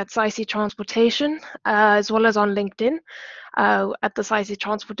Facebook at SAICI Transportation, as well as on LinkedIn at the SAICI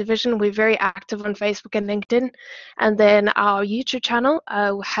Transport Division. We're very active on Facebook and LinkedIn. And then our YouTube channel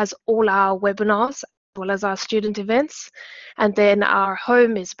has all our webinars, as well as our student events. And then our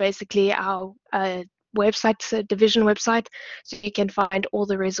home is basically our website, division website, so you can find all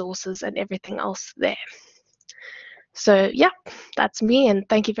the resources and everything else there. So yeah, that's me, and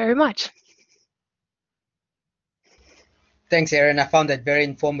thank you very much. Thanks, Erin. I found that very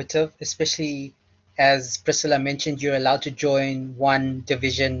informative, especially as Priscilla mentioned, you're allowed to join one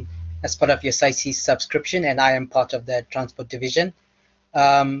division as part of your SAICI subscription, and I am part of that transport division.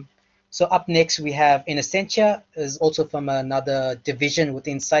 So up next we have Innocentia, is also from another division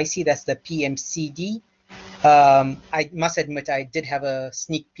within SAICI, that's the PMCD. I must admit I did have a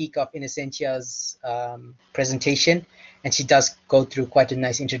sneak peek of Innocentia's presentation, and she does go through quite a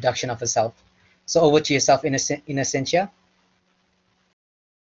nice introduction of herself. So over to yourself, Innocentia.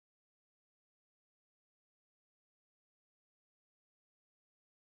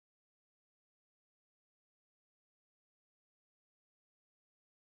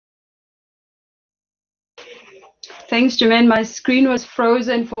 Thanks, Jermaine. My screen was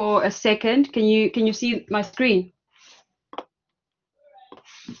frozen for a second. Can you see my screen?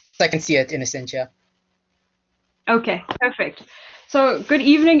 I can see it, Innocentia. Okay, perfect. So good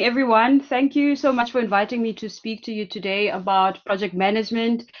evening, everyone. Thank you so much for inviting me to speak to you today about project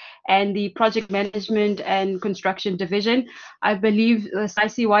management and the project management and construction division. I believe the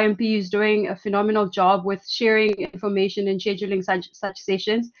SIC YMP is doing a phenomenal job with sharing information and scheduling such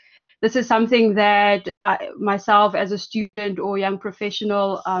sessions. This is something that myself as a student or young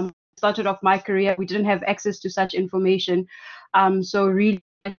professional started off my career. We didn't have access to such information. So really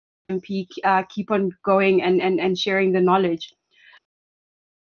keep on going and sharing the knowledge.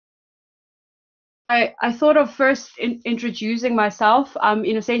 I thought of first introducing myself. I'm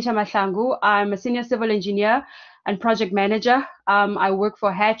Innocentia Mahlangu. I'm a senior civil engineer and project manager. I work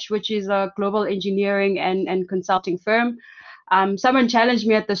for Hatch, which is a global engineering and consulting firm. Someone challenged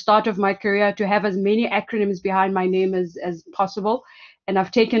me at the start of my career to have as many acronyms behind my name as possible. And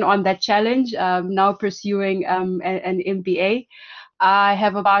I've taken on that challenge, now pursuing an MBA. I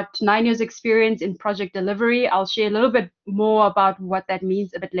have about 9 years experience in project delivery. I'll share a little bit more about what that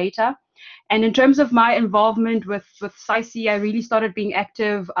means a bit later. And in terms of my involvement with SIC, I really started being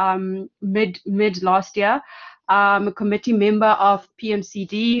active mid last year. I'm a committee member of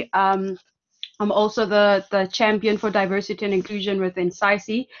PMCD. I'm also the champion for diversity and inclusion within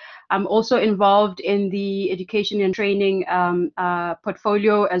SIC. I'm also involved in the education and training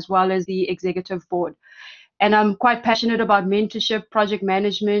portfolio as well as the executive board. And I'm quite passionate about mentorship, project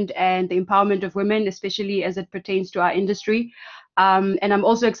management, and the empowerment of women, especially as it pertains to our industry. And I'm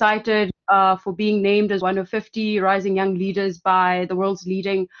also excited for being named as one of 50 rising young leaders by the world's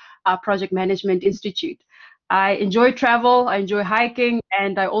leading project management institute. I enjoy travel, I enjoy hiking,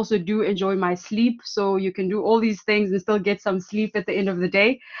 and I also do enjoy my sleep. So you can do all these things and still get some sleep at the end of the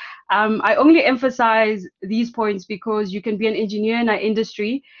day. I only emphasize these points because you can be an engineer in our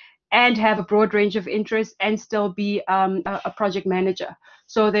industry and have a broad range of interests and still be a project manager.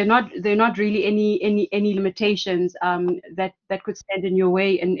 So they're not really any limitations that could stand in your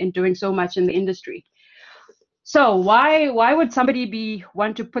way in doing so much in the industry. So why would somebody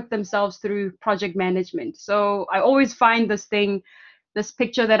want to put themselves through project management? So I always find this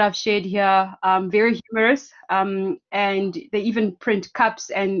picture that I've shared here very humorous, and they even print cups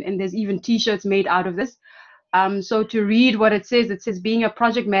and there's even T-shirts made out of this. So to read what it says being a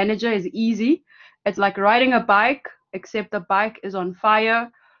project manager is easy. It's like riding a bike, except the bike is on fire,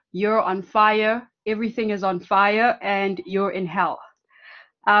 you're on fire, everything is on fire, and you're in hell.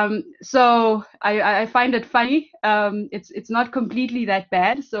 So I find it funny. It's not completely that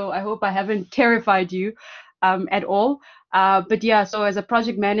bad. So I hope I haven't terrified you at all. But yeah, so as a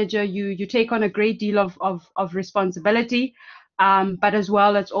project manager, you take on a great deal of responsibility, but as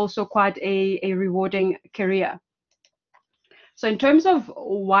well, it's also quite a rewarding career. So in terms of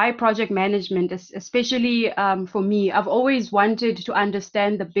why project management, especially for me, I've always wanted to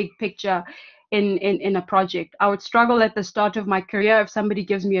understand the big picture in a project. I would struggle at the start of my career if somebody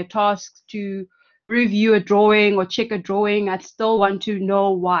gives me a task to review a drawing or check a drawing. I'd still want to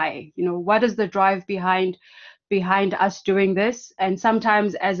know why. What is the drive behind us doing this? And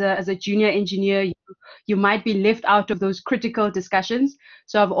sometimes as a junior engineer, you might be left out of those critical discussions.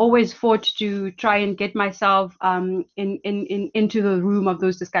 So I've always fought to try and get myself into the room of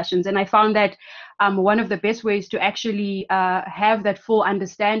those discussions. And I found that one of the best ways to actually have that full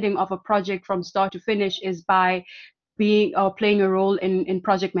understanding of a project from start to finish is by being or playing a role in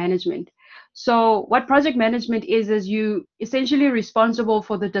project management. So what project management is you essentially responsible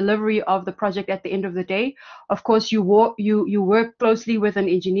for the delivery of the project at the end of the day. Of course, you work closely with an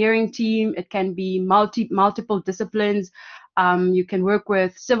engineering team. It can be multiple disciplines. You can work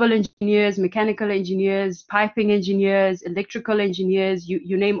with civil engineers, mechanical engineers, piping engineers, electrical engineers,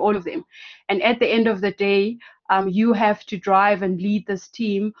 you name all of them. And at the end of the day, you have to drive and lead this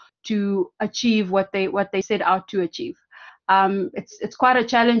team to achieve what they set out to achieve. It's quite a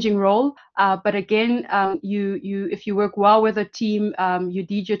challenging role, but again, if you work well with a team, you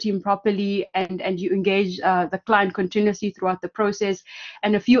lead your team properly, and you engage the client continuously throughout the process,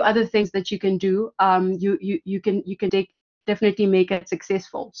 and a few other things that you can do. You can take definitely make it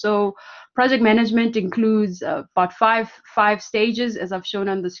successful. So project management includes about five stages, as I've shown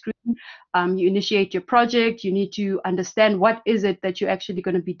on the screen. You initiate your project. You need to understand what is it that you're actually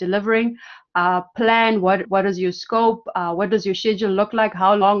going to be delivering. Plan what is your scope, what does your schedule look like,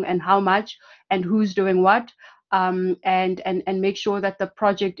 how long and how much, and who's doing what. And make sure that the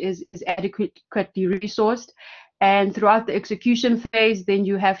project is adequately resourced. And throughout the execution phase, then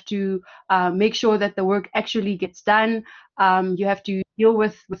you have to make sure that the work actually gets done. You have to deal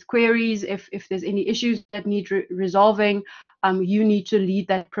with queries if there's any issues that need resolving. You need to lead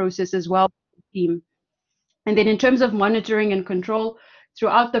that process as well, team. And then in terms of monitoring and control,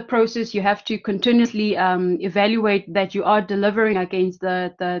 throughout the process, you have to continuously evaluate that you are delivering against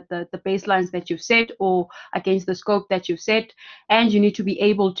the baselines that you've set or against the scope that you've set. And you need to be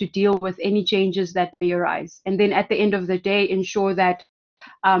able to deal with any changes that may arise. And then at the end of the day, ensure that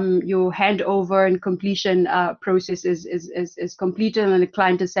your handover and completion process is completed and the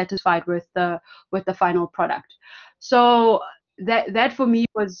client is satisfied with the final product. So that for me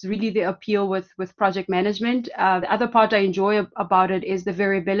was really the appeal with project management. The other part I enjoy about it is the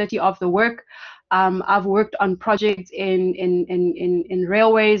variability of the work. I've worked on projects in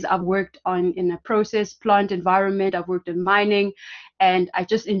railways. I've worked in a process plant environment. I've worked in mining, and I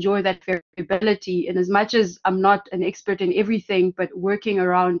just enjoy that variability. And as much as I'm not an expert in everything, but working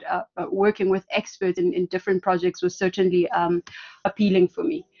with experts in different projects was certainly appealing for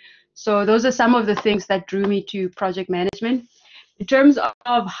me. So those are some of the things that drew me to project management. In terms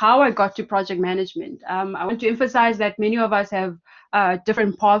of how I got to project management, I want to emphasize that many of us have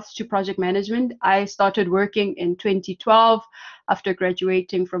different paths to project management. I started working in 2012 after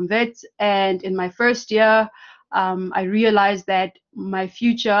graduating from WITS, and in my first year, I realized that in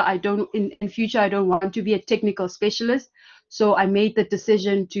future I don't want to be a technical specialist. So I made the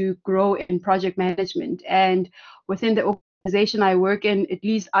decision to grow in project management, and within the organization I work in, at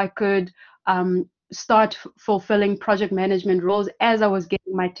least I could start fulfilling project management roles as I was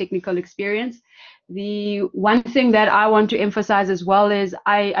getting my technical experience. The one thing that I want to emphasize as well is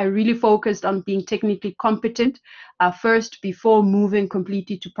I really focused on being technically competent first before moving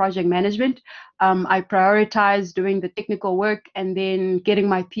completely to project management. I prioritized doing the technical work and then getting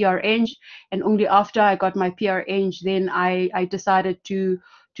my PR-Eng, and only after I got my PR-Eng, then I decided to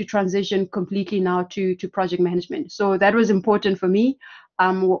transition completely now to project management. So that was important for me.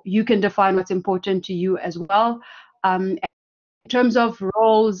 You can define what's important to you as well. In terms of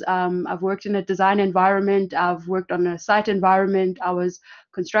roles, I've worked in a design environment. I've worked on a site environment. I was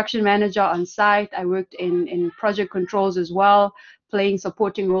construction manager on site. I worked in project controls as well, playing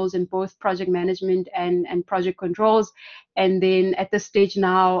supporting roles in both project management and project controls. And then at this stage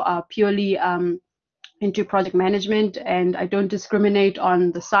now, purely into project management, and I don't discriminate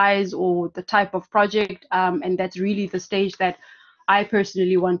on the size or the type of project, and that's really the stage that I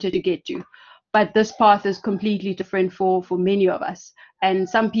personally wanted to get to. But this path is completely different for many of us, and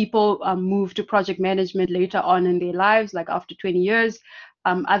some people move to project management later on in their lives, like after 20 years.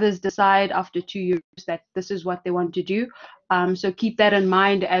 Others decide after 2 years that this is what they want to do. So keep that in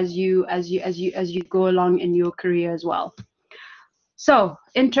mind as you go along in your career as well. So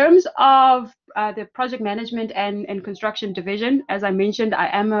in terms of the project management and construction division, as I mentioned, I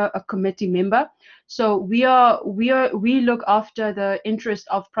am a committee member. So we look after the interest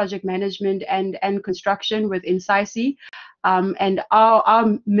of project management and construction within SAICI. And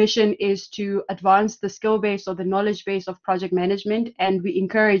our mission is to advance the skill base or the knowledge base of project management, and we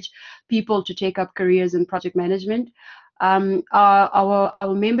encourage people to take up careers in project management. Our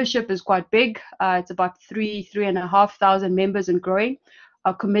membership is quite big. It's about 3,500 members and growing.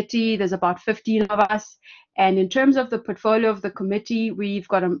 Our committee, there's about 15 of us. And in terms of the portfolio of the committee, we've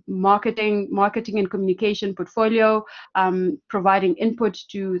got a marketing and communication portfolio, providing input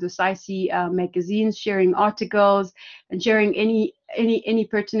to the SAICI magazines, sharing articles, and sharing any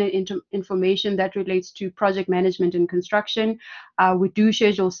pertinent information that relates to project management and construction. We do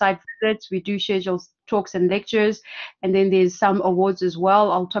schedule site visits, we do schedule talks and lectures, and then there's some awards as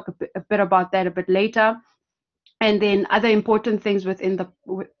well. I'll talk a bit about that a bit later. And then other important things within the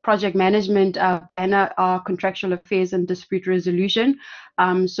project management banner are contractual affairs and dispute resolution.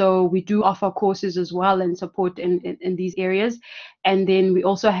 So we do offer courses as well and support in these areas. And then we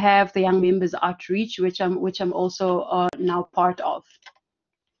also have the Young Members Outreach, which I'm also now part of.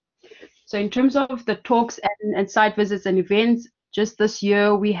 So in terms of the talks and site visits and events, just this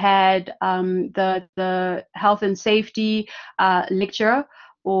year we had the health and safety lecture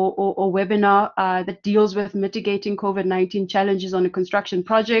or webinar that deals with mitigating COVID-19 challenges on a construction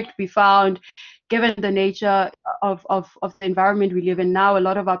project. We found, given the nature of the environment we live in now, a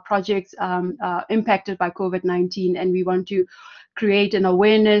lot of our projects are impacted by COVID-19, and we want to create an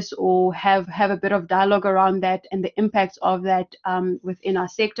awareness or have a bit of dialogue around that and the impacts of that within our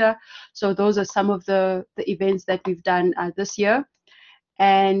sector. So those are some of the events that we've done this year.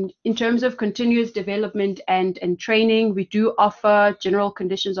 And in terms of continuous development and training, we do offer general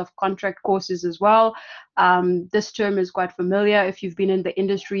conditions of contract courses as well. This term is quite familiar. If you've been in the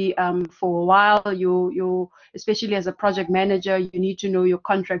industry for a while, you especially as a project manager, you need to know your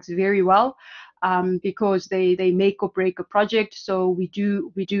contracts very well. Because they make or break a project. So we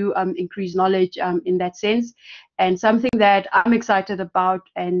do increase knowledge in that sense. And something that I'm excited about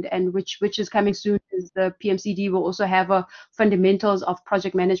and which is coming soon is the PMCD will also have a fundamentals of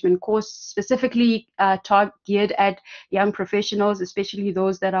project management course specifically geared at young professionals, especially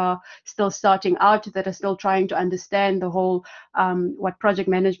those that are still starting out, that are still trying to understand the whole what project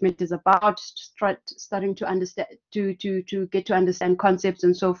management is about, starting to understand to get to understand concepts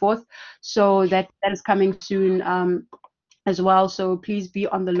and so forth. So that is coming soon as well. So please be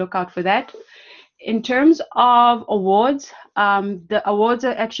on the lookout for that. In terms of awards, the awards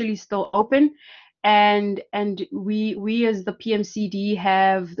are actually still open, and we as the PMCD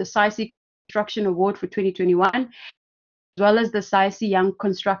have the SAICI Construction Award for 2021, as well as the SAICI Young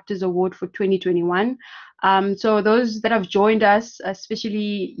Constructors Award for 2021. So those that have joined us,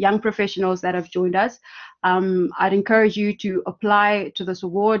 especially young professionals that have joined us, I'd encourage you to apply to this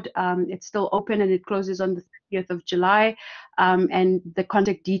award. It's still open and it closes on the 30th of July, and the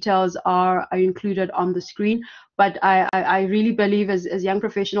contact details are included on the screen. But I really believe as young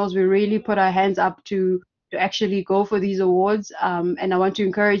professionals, we really put our hands up to actually go for these awards, and I want to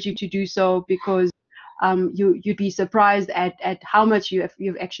encourage you to do so because you'd be surprised at how much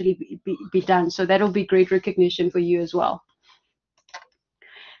you've actually be done. So that'll be great recognition for you as well.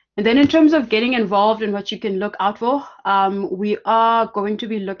 And then in terms of getting involved and what you can look out for, we are going to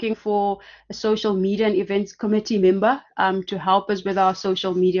be looking for a social media and events committee member to help us with our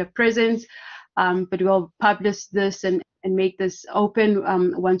social media presence. But we'll publish this and make this open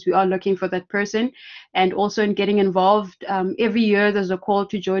once we are looking for that person. And also in getting involved, every year there's a call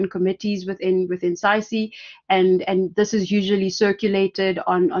to join committees within SAICI, and this is usually circulated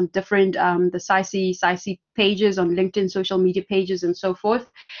on different the SAICI pages, on LinkedIn social media pages and so forth.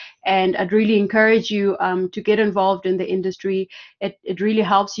 And I'd really encourage you to get involved in the industry. It really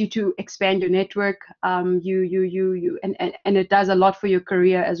helps you to expand your network. And it does a lot for your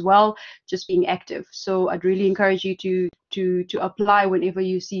career as well, just being active. So I'd really encourage you to apply whenever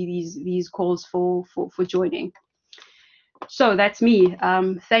you see these calls for joining. So that's me.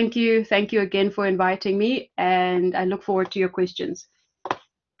 Thank you again for inviting me, and I look forward to your questions.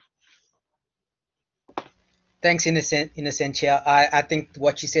 Thanks, Innocentia. I think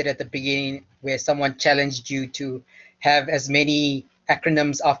what you said at the beginning, where someone challenged you to have as many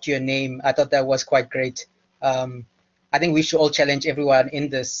acronyms after your name, I thought that was quite great. I think we should all challenge everyone in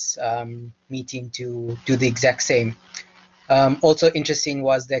this meeting to do the exact same. Also interesting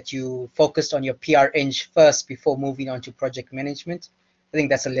was that you focused on your PR eng first before moving on to project management. I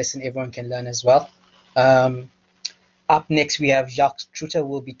think that's a lesson everyone can learn as well. Up next, we have Jacques Truter, who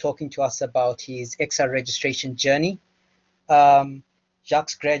will be talking to us about his EXA registration journey.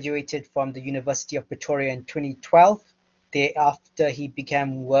 Jacques graduated from the University of Pretoria in 2012. Thereafter, he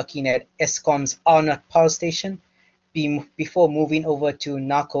began working at Eskom's Arnott Power Station before moving over to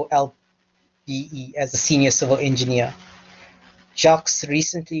NACO LBE as a senior civil engineer. Jacques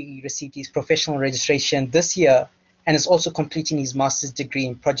recently received his professional registration this year and is also completing his master's degree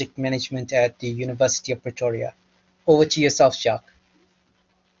in project management at the University of Pretoria. Over to yourself, Jacques.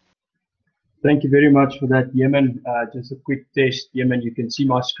 Thank you very much for that, Yemen. Just a quick test. Yemen, you can see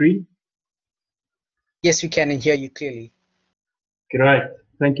my screen? Yes, we can and hear you clearly. Great.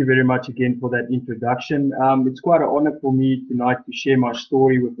 Thank you very much again for that introduction. It's quite an honor for me tonight to share my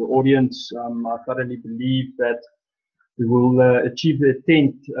story with the audience. I thoroughly believe that we will achieve the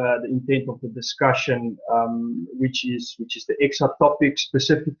intent of the discussion, which is the EXA topic,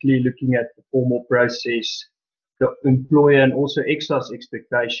 specifically looking at the formal process, the employer and also EXA's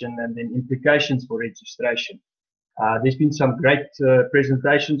expectation, and then implications for registration. There's been some great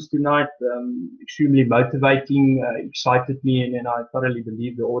presentations tonight, extremely motivating, excited me, and I thoroughly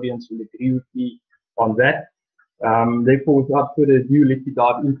believe the audience will agree with me on that. Therefore, without further ado, let me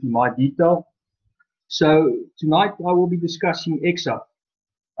dive into my detail. So tonight I will be discussing EXA.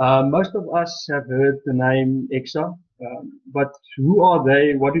 Most of us have heard the name EXA, but who are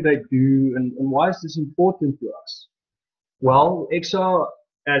they, what do they do, and why is this important to us? Well, EXA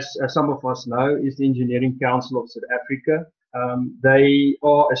as some of us know, is the Engineering Council of South Africa. They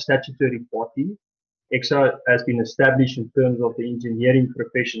are a statutory body. EXA has been established in terms of the Engineering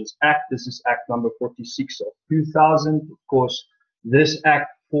Professions Act. This is Act number 46 of 2000. Of course, this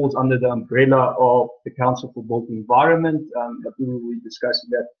act falls under the umbrella of the Council for Built Environment, but we will be discussing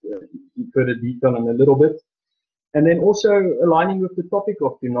that in further detail in a little bit. And then also aligning with the topic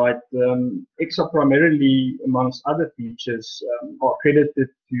of tonight, EXA primarily, amongst other features, are accredited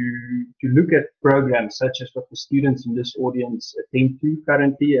to look at programs such as what the students in this audience attend to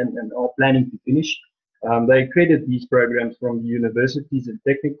currently and are planning to finish. They accredit these programs from the universities and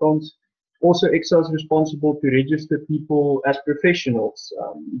technicons. Also, EXA is responsible to register people as professionals.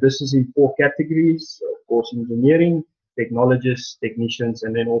 This is in 4 categories, of course, engineering, technologists, technicians,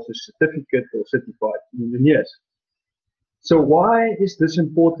 and then also certificate or certified engineers. So why is this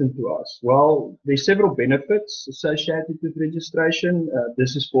important to us? Well, there's several benefits associated with registration.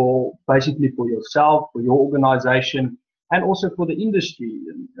 This is basically for yourself, for your organization, and also for the industry.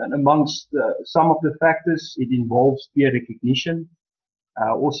 And amongst some of the factors, it involves peer recognition,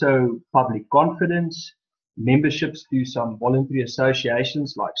 also public confidence, memberships to some voluntary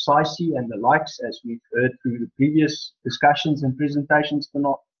associations like SAICI and the likes, as we've heard through the previous discussions and presentations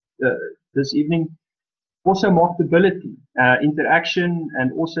this evening. Also marketability, interaction,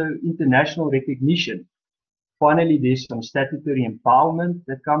 and also international recognition. Finally, there's some statutory empowerment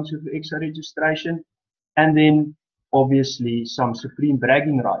that comes with EXA registration. And then, obviously, some supreme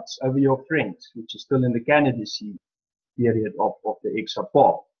bragging rights over your friends, which is still in the candidacy period of the EXA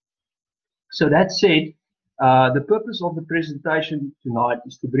path. So that said, the purpose of the presentation tonight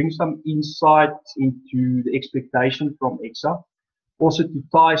is to bring some insight into the expectation from EXA. Also to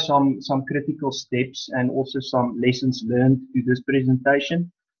tie some critical steps and also some lessons learned to this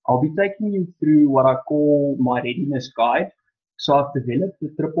presentation. I'll be taking you through what I call my readiness guide. So I've developed the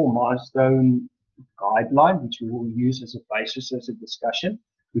triple milestone guideline, which we will use as a basis as a discussion,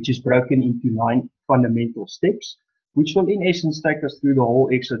 which is broken into 9 fundamental steps, which will in essence take us through the whole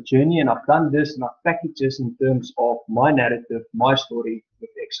EXA journey. And I've done this and I've packaged this in terms of my narrative, my story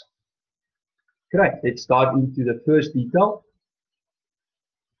with EXA. Great, let's dive into the first detail.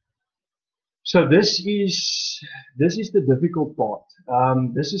 So this is the difficult part.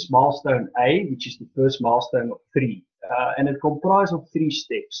 This is milestone A, which is the first milestone of 3, and it comprises of 3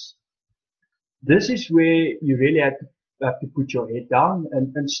 steps. This is where you really have to put your head down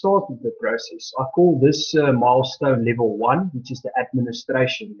and start with the process. I call this milestone level 1, which is the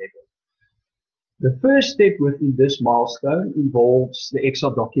administration level. The first step within this milestone involves the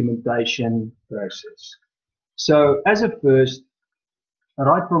EXA documentation process. So as a first,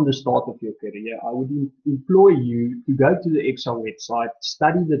 right from the start of your career, I would implore you to go to the EXA website,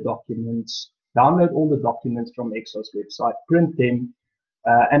 study the documents, download all the documents from EXA's website, print them,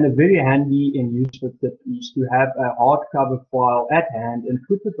 and a very handy and useful tip is to have a hardcover file at hand and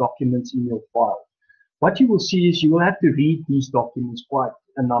put the documents in your file. What you will see is you will have to read these documents quite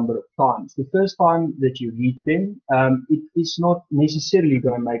a number of times. The first time that you read them, it is not necessarily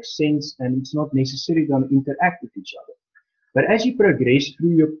going to make sense and it's not necessarily going to interact with each other. But as you progress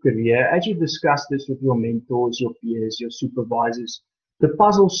through your career, as you discuss this with your mentors, your peers, your supervisors, the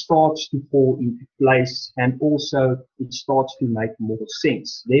puzzle starts to fall into place and also it starts to make more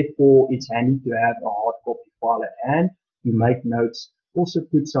sense. Therefore, it's handy to have a hard copy file at hand. You make notes, also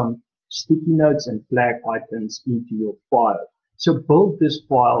put some sticky notes and flag items into your file. So build this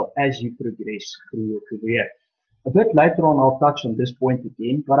file as you progress through your career. A bit later on, I'll touch on this point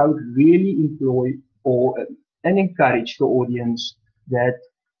again, but I would really employ and encourage the audience that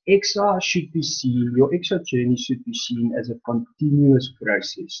EXA should be seen, your EXA journey should be seen as a continuous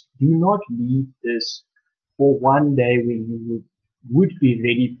process. Do not leave this for one day when you would be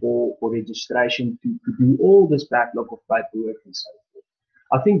ready for registration to do all this backlog of paperwork and so forth.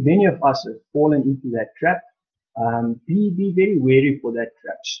 I think many of us have fallen into that trap. Be very wary for that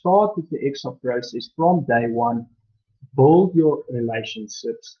trap. Start with the EXA process from day one. Build your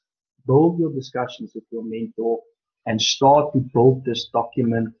relationships. Build your discussions with your mentor and start to build this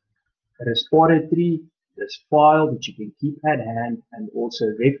document, repository, this file that you can keep at hand and also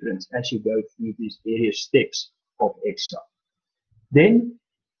reference as you go through these various steps of EXA. Then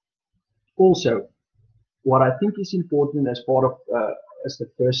also, what I think is important as part of as the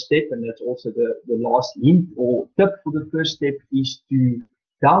first step, and that's also the last hint or tip for the first step, is to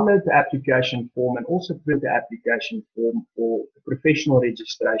download the application form and also print the application form for the professional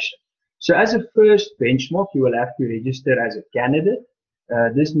registration. So as a first benchmark, you will have to register as a candidate.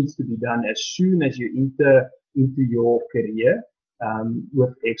 This needs to be done as soon as you enter into your career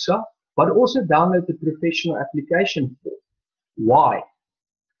with EXA, but also download the professional application form. Why?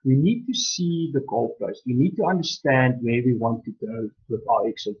 we need to see the goalpost. We need to understand where we want to go with our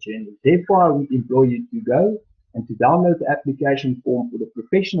Excel journey. Therefore, I would implore you to go and to download the application form for the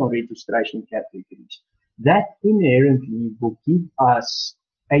professional registration categories. That inherently will give us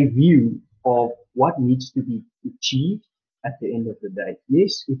a view of what needs to be achieved at the end of the day.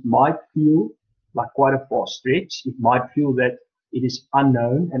 Yes, it might feel like quite a far stretch. It might feel that it is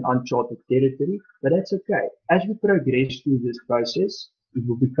unknown and uncharted territory, but that's okay. As we progress through this process, it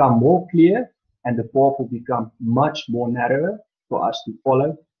will become more clear and the path will become much more narrower for us to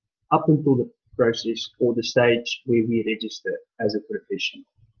follow up until the process or the stage where we register as a professional.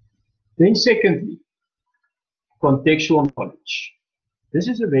 Then secondly, contextual knowledge. This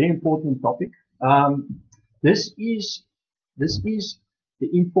is a very important topic. This is the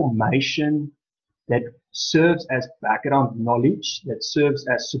information that serves as background knowledge, that serves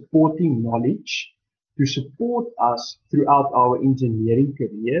as supporting knowledge to support us throughout our engineering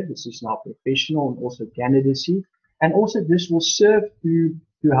career. This is now professional and also candidacy. And also this will serve to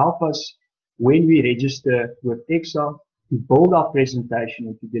help us when we register with EXA to build our presentation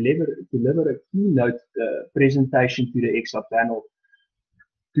and to deliver a keynote presentation to the EXA panel,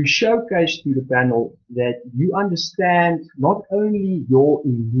 to showcase to the panel that you understand not only your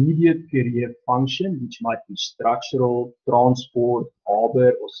immediate career function, which might be structural, transport,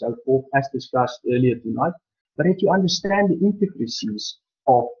 harbor, or so forth, as discussed earlier tonight, but that you understand the intricacies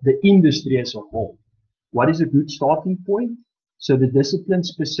of the industry as a whole. What is a good starting point? So the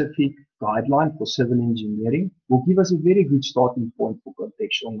discipline-specific guideline for civil engineering will give us a very good starting point for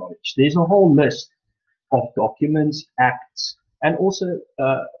contextual knowledge. There's a whole list of documents, acts, and also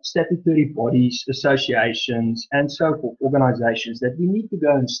statutory bodies, associations, and so forth, organizations that we need to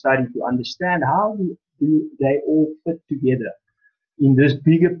go and study to understand how do they all fit together in this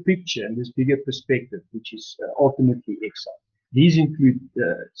bigger picture and this bigger perspective, which is ultimately EXA. These include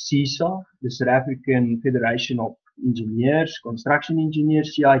the CISA, the South African Federation of Engineers, Construction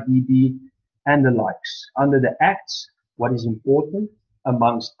Engineers, CIDB, and the likes. Under the acts, what is important,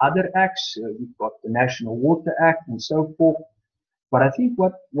 amongst other acts, we've got the National Water Act and so forth. But I think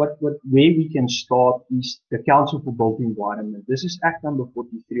where we can start is the Council for Built Environment. This is Act number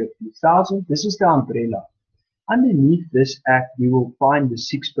 43 of 2000. This is the umbrella. Underneath this act, we will find the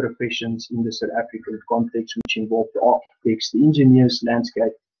 6 professions in the South African context, which involve the architects, the engineers,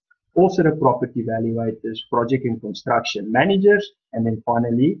 landscape, also the property evaluators, project and construction managers, and then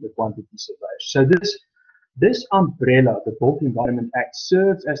finally the quantity surveyors. So this umbrella, the Built Environment Act,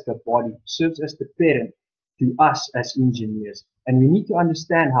 serves as the body, serves as the parent to us as engineers. And we need to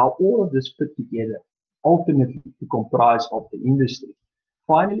understand how all of this fit together, ultimately to comprise of the industry.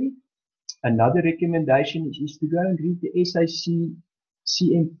 Finally, another recommendation is to go and read the SAC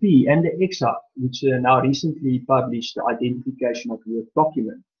CMP and the EXA, which now recently published the Identification of Work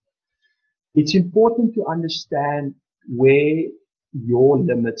document. It's important to understand where your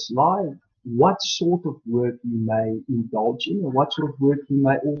limits lie, what sort of work you may indulge in, and what sort of work you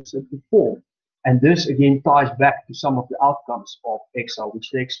may also perform. And this again ties back to some of the outcomes of EXA,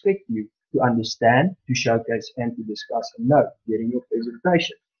 which they expect you to understand, to showcase, and to discuss and note during your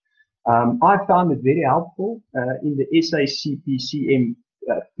presentation. I found it very helpful in the SACP-CMP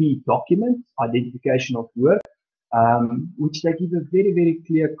document, Identification of Work, which they give a very, very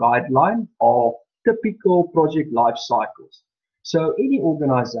clear guideline of typical project life cycles. So any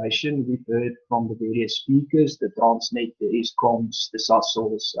organization, we've heard from the various speakers, the Transnet, the Escoms, the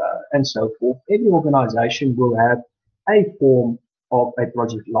Sasols, and so forth, every organization will have a form of a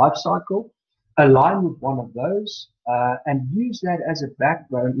project life cycle, align with one of those, and use that as a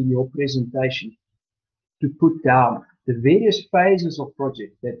backbone in your presentation to put down the various phases of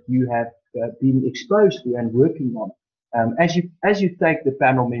project that you have been exposed to and working on. As you take the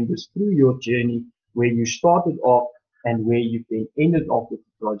panel members through your journey, where you started off and where you then ended off with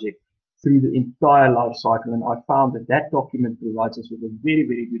the project through the entire life cycle. And I found that document provides us with a very,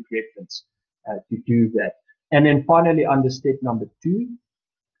 very good reference to do that. And then finally, under step number 2,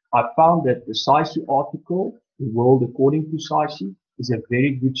 I found that the SAICI article, The World According to SAICI, is a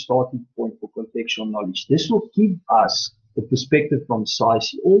very good starting point for contextual knowledge. This will give us the perspective from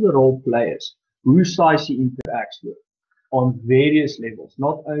SAICI, all the role players, who SAICI interacts with on various levels,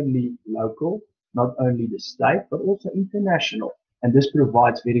 not only local, not only the state, but also international. And this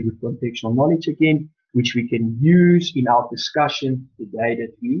provides very good contextual knowledge again, which we can use in our discussion today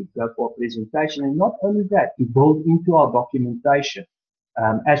that we go for a presentation. And not only that, we build into our documentation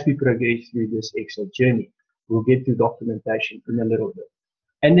as we progress through this Excel journey. We'll get to documentation in a little bit.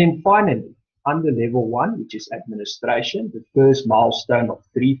 And then finally, under level 1, which is administration, the first milestone of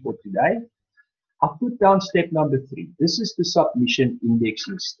 3 for today, I put down step number 3. This is the submission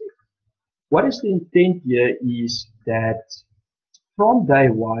indexing step. What is the intent here is that from day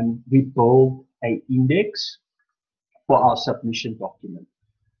one, we build an index for our submission document.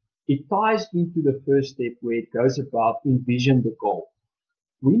 It ties into the first step where it goes about envision the goal.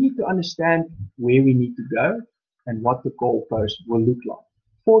 We need to understand where we need to go and what the goalpost will look like.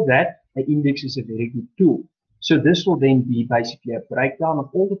 For that, an index is a very good tool. So this will then be basically a breakdown of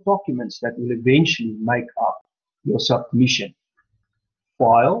all the documents that will eventually make up your submission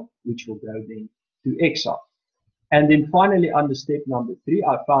file, which will go then to Excel. And then finally, under step number 3,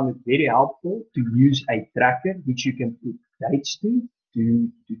 I found it very helpful to use a tracker, which you can put dates to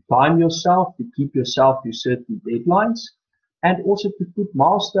time yourself, to keep yourself to certain deadlines, and also to put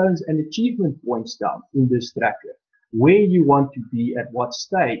milestones and achievement points down in this tracker, where you want to be at what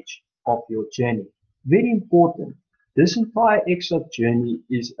stage of your journey. Very important. This entire Excel journey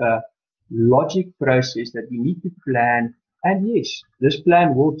is a logic process that we need to plan. And yes, this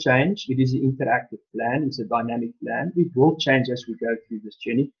plan will change. It is an interactive plan. It's a dynamic plan. It will change as we go through this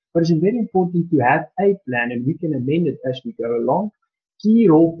journey. But it's very important to have a plan, and we can amend it as we go along. Key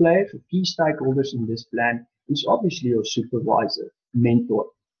role players or key stakeholders in this plan is obviously your supervisor, mentor,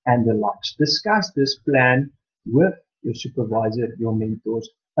 and the likes. Discuss this plan with your supervisor, your mentors,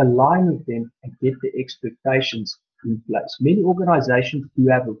 align with them, and get the expectations in place. Many organizations do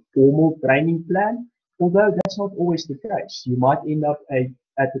have a formal training plan, although that's not always the case. You might end up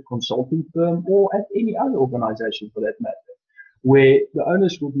at a consulting firm or at any other organization for that matter, where the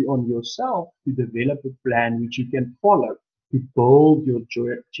onus will be on yourself to develop a plan which you can follow to build your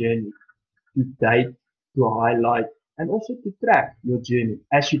journey, to date, to highlight, and also to track your journey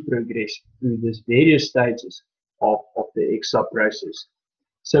as you progress through these various stages of the Excel process.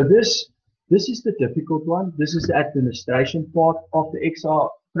 So this is the difficult one. This is the administration part of the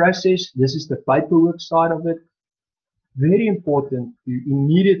Excel process. This is the paperwork side of it. Very important to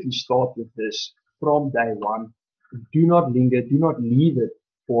immediately start with this from day one. Do not linger. Do not leave it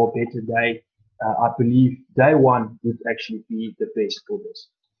for a better day. I believe day one would actually be the best for this.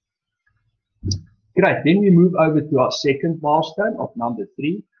 Great. Then we move over to our second milestone of number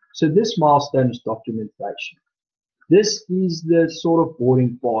 3. So this milestone is documentation. This is the sort of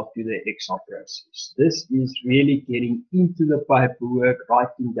boring part to the Excel process. This is really getting into the paperwork,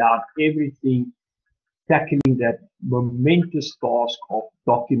 writing down everything, tackling that momentous task of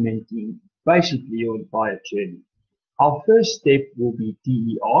documenting basically your entire journey. Our first step will be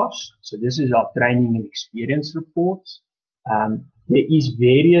TERs. So this is our training and experience reports. There is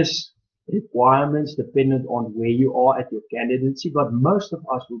various requirements dependent on where you are at your candidacy, but most of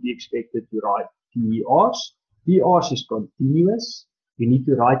us will be expected to write TERs. TERs is continuous. We need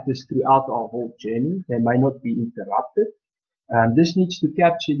to write this throughout our whole journey. They may not be interrupted. This needs to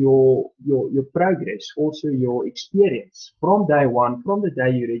capture your progress, also your experience from day one, from the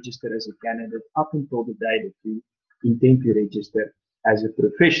day you register as a candidate up until the day that you intend to register as a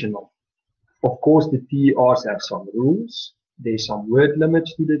professional. Of course, the TERs have some rules. There's some word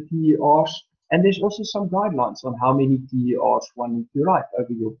limits to the TERs, and there's also some guidelines on how many TERs one needs to write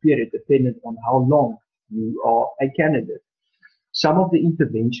over your period, dependent on how long you are a candidate. Some of the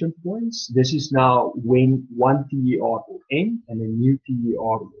intervention points, this is now when one TER will end and a new TER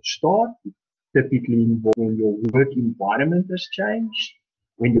will start, typically involving your work environment has changed,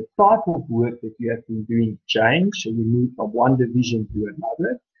 when the type of work that you have been doing changed, so you move from one division to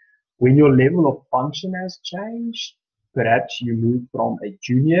another, when your level of function has changed, perhaps you move from a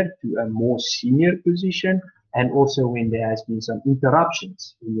junior to a more senior position, and also when there has been some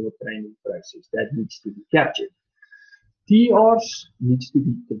interruptions in your training process that needs to be captured. TERs needs to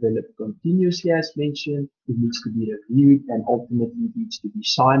be developed continuously, as mentioned. It needs to be reviewed and ultimately needs to be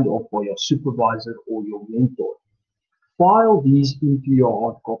signed off by your supervisor or your mentor. File these into your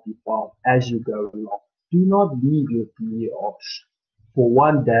hard copy file as you go along. Do not leave your TERs for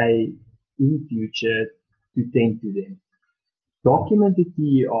one day in future to tend to them. Document the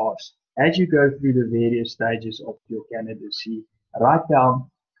TERs as you go through the various stages of your candidacy. Write down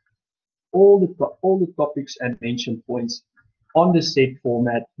all the topics and mention points on the set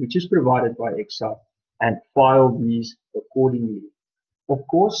format, which is provided by Excel, and file these accordingly. Of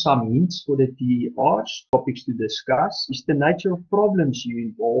course, some hints for the TERs, topics to discuss, is the nature of problems you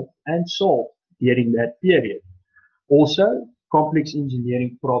involve and solve during that period. Also, complex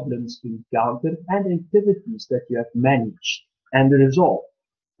engineering problems encountered and activities that you have managed and resolved.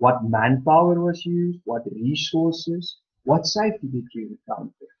 What manpower was used, what resources, what safety did you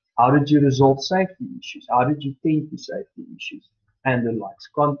encounter? How did you resolve safety issues? How did you tend to safety issues? And the likes,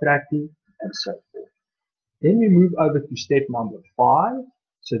 contracting, and so forth. Then we move over to step number 5.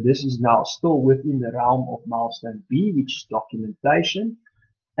 So this is now still within the realm of milestone B, which is documentation.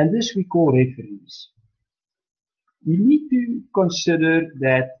 And this we call referees. We need to consider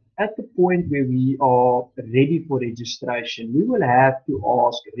that at the point where we are ready for registration, we will have to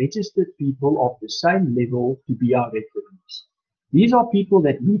ask registered people of the same level to be our referees. These are people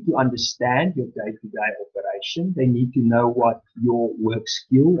that need to understand your day-to-day operation. They need to know what your work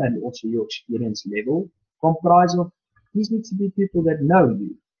skill and also your experience level comprise of. These need to be people that know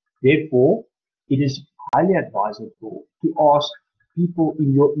you. Therefore, it is highly advisable to ask people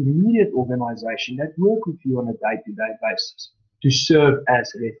in your immediate organization that work with you on a day-to-day basis to serve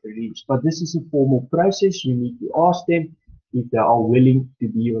as referees. But this is a formal process. You need to ask them if they are willing to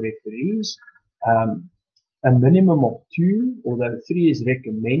be your referees. A minimum of 2, although 3 is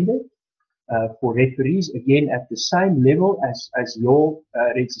recommended for referees, again at the same level as your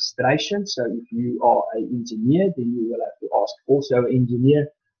registration. So if you are an engineer, then you will have to ask also an engineer,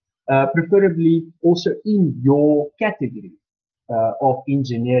 preferably also in your category of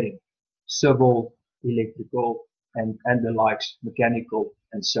engineering, civil, electrical, and the likes, mechanical,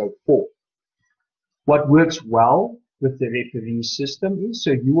 and so forth. What works well with the referee system is,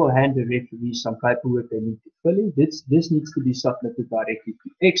 so you will hand the referee some paperwork they need to fill in. This needs to be submitted directly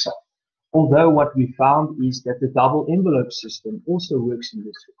to Excel. Although what we found is that the double envelope system also works in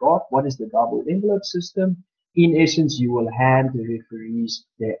this regard. What is the double envelope system? In essence, you will hand the referees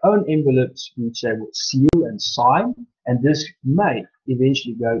their own envelopes, which they will seal and sign, and this may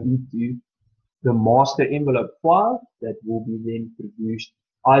eventually go into the master envelope file that will be then produced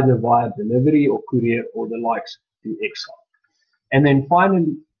either via delivery or courier or the likes to Excel. And then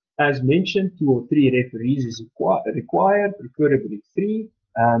finally, as mentioned, 2 or 3 referees is required, preferably 3.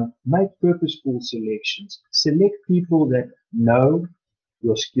 Make purposeful selections. Select people that know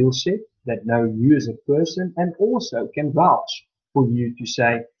your skill set, that know you as a person, and also can vouch for you to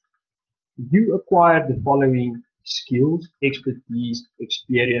say, you acquired the following skills, expertise,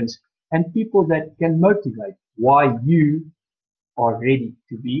 experience, and people that can motivate why you are ready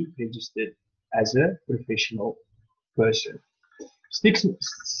to be registered as a professional person.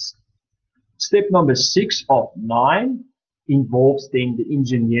 Step number 6 of 9 involves then the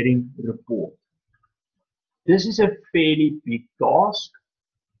engineering report. This is a fairly big task,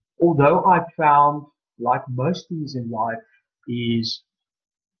 although I found, like most things in life, is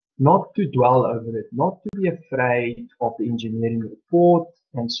not to dwell over it, not to be afraid of the engineering report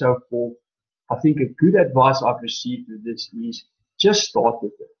and so forth. I think a good advice I've received with this is just start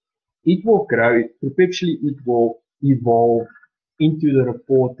with it. It will grow, perpetually it will evolve into the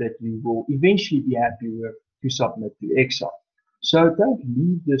report that you will eventually be happy with to submit to Excel. So don't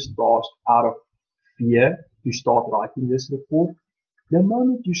leave this task out of fear to start writing this report. The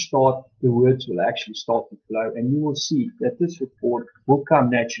moment you start, the words will actually start to flow, and you will see that this report will come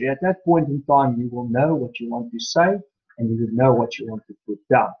naturally. At that point in time, you will know what you want to say, and you will know what you want to put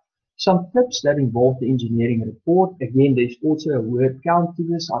down. Some tips that involve the engineering report. Again, there's also a word count to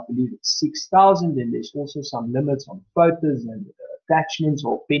this. I believe it's 6,000, and there's also some limits on photos and attachments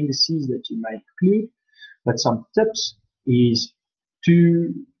or appendices that you may include. But some tips is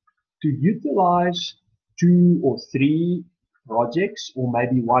to utilize 2 or 3 projects, or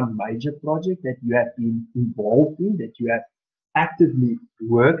maybe one major project that you have been involved in, that you have actively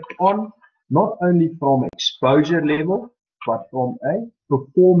worked on, not only from exposure level, but from a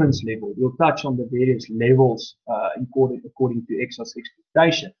performance level. We'll touch on the various levels according to Excel's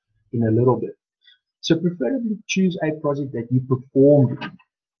expectation in a little bit. So preferably choose a project that you performed in.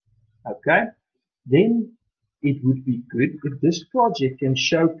 Okay? Then it would be good if this project can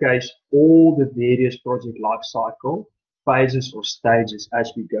showcase all the various project lifecycle phases or stages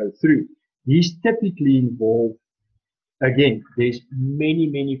as we go through. These typically involve, again, there's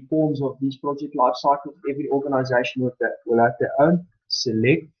many forms of these project life cycles. Every organization will have their own.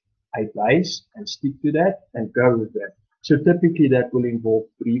 Select a base and stick to that and go with that. So typically that will involve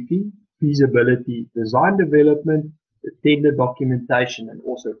briefing, feasibility, design development, the tender documentation, and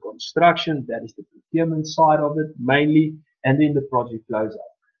also construction. That is the procurement side of it mainly, and then the project closeout.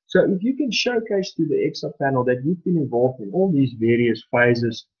 So if you can showcase to the Excel panel that you've been involved in all these various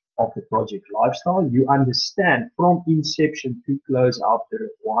phases of the project lifestyle, you understand from inception to close out the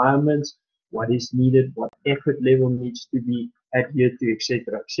requirements, what is needed, what effort level needs to be adhered to,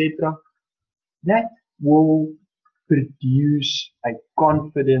 etc., etc. That will produce a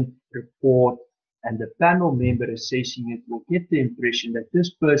confident report, and the panel member assessing it will get the impression that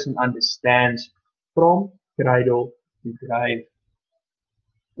this person understands from cradle to grave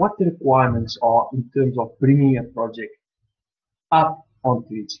what the requirements are in terms of bringing a project up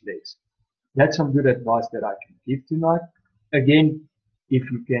onto its legs. That's some good advice that I can give tonight. Again, if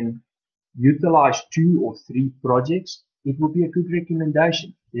you can utilize 2 or 3 projects, it will be a good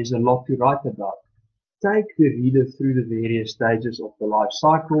recommendation. There's a lot to write about. Take the reader through the various stages of the life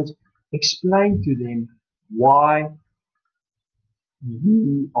cycles. Explain to them why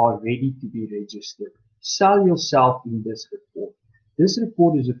you are ready to be registered. Sell yourself in this report. This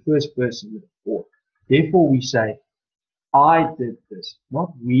report is a first person report. Therefore, we say, I did this,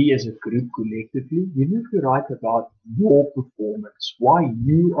 not we as a group collectively. You need to write about your performance, why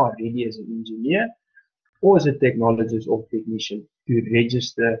you are ready as an engineer or as a technologist or technician to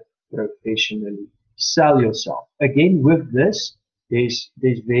register professionally. Sell yourself. Again, with this, there's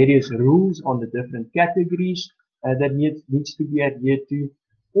various rules on the different categories that needs to be adhered to.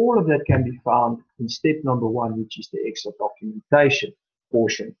 All of that can be found in step number 1, which is the Excel documentation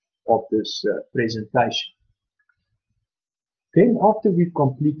portion of this presentation. Then after we've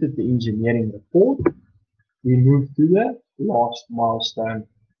completed the engineering report, we move to the last milestone,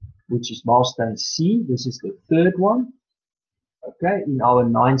 which is milestone C. This is the 3rd one, okay, in our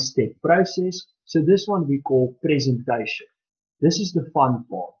 9-step process. So this one we call presentation. This is the fun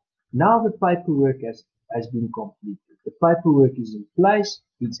part. Now the paperwork has been completed. The paperwork is in place.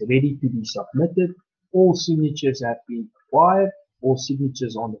 It's ready to be submitted. All signatures have been acquired. All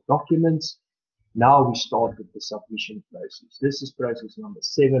signatures on the documents. Now we start with the submission process. This is process number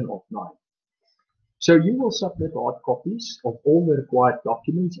 7 of 9. So you will submit hard copies of all the required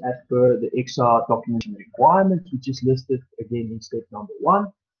documents as per the XR documentation requirements, which is listed again in step number 1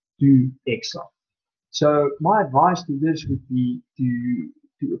 to XR. So my advice to this would be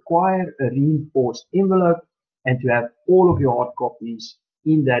to acquire a reinforced envelope and to have all of your hard copies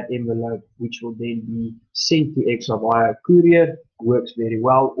in that envelope, which will then be sent to XR via courier. Works very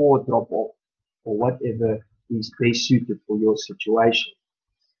well, or drop off, or whatever is best suited for your situation.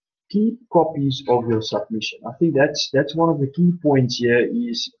 Keep copies of your submission. I think that's one of the key points here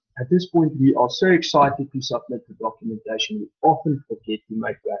is at this point we are so excited to submit the documentation, we often forget to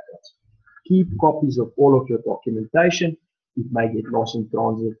make backups. Keep copies of all of your documentation. It may get lost in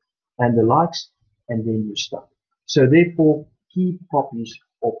transit and the likes, and then you're stuck. So therefore, keep copies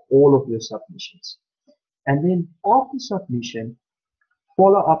of all of your submissions. And then after submission,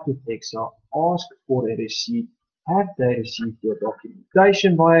 follow up with XR, ask for a receipt. Have they received your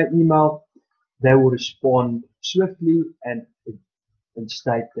documentation via email? They will respond swiftly and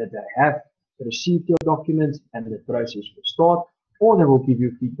state that they have received your documents and the process will start, or they will give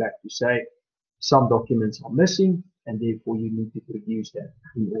you feedback to say some documents are missing and therefore you need to produce them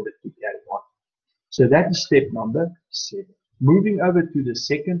in order to carry on. So that is step number 7. Moving over to the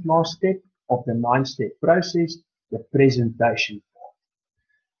second last step of the 9-step process, the presentation part.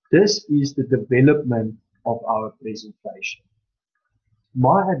 This is the development of our presentation.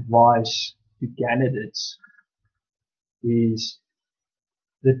 My advice to candidates is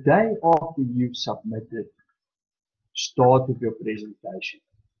the day after you've submitted, start with your presentation.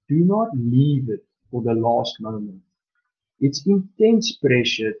 Do not leave it for the last moment. It's intense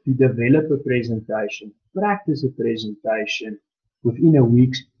pressure to develop a presentation, practice a presentation within a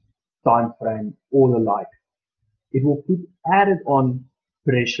week's time frame or the like. It will put added on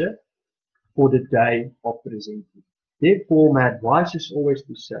pressure for the day of presenting. Therefore, my advice is always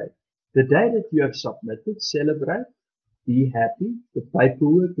to say, the day that you have submitted, celebrate, be happy, the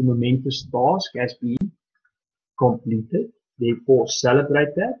paperwork, the momentous task has been completed, therefore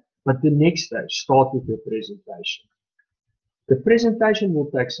celebrate that, but the next day, start with your presentation. The presentation will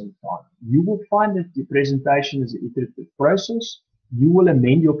take some time. You will find that the presentation is an iterative process. You will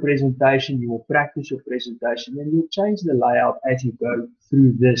amend your presentation, you will practice your presentation, and you'll change the layout as you go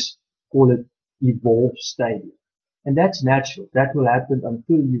through this, call it evolve stadium. And that's natural. That will happen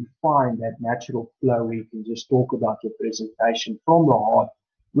until you find that natural flow where you can just talk about your presentation from the heart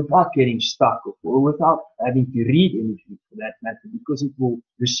without getting stuck or without having to read anything for that matter, because it will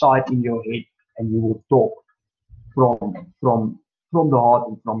reside in your head and you will talk from the heart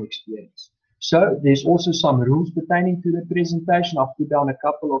and from experience. So there's also some rules pertaining to the presentation. I've put down a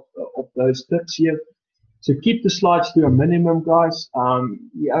couple of those tips here. So keep the slides to a minimum, guys.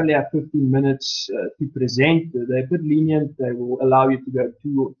 You only have 15 minutes to present. They're a bit lenient. They will allow you to go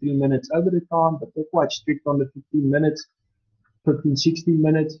 2 or 3 minutes over the time, but they're quite strict on the 15 minutes, 15, 16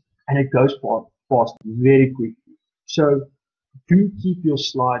 minutes, and it goes fast, very quickly. So do keep your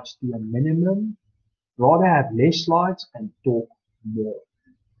slides to a minimum. Rather have less slides and talk more.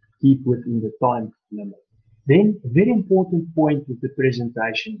 Keep within the time limit. Then a very important point with the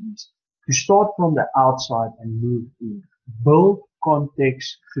presentation is to start from the outside and move in. Build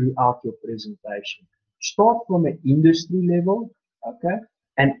context throughout your presentation. Start from an industry level, okay,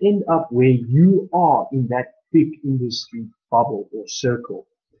 and end up where you are in that big industry bubble or circle.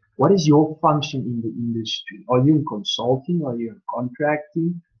 What is your function in the industry? Are you in consulting? Are you in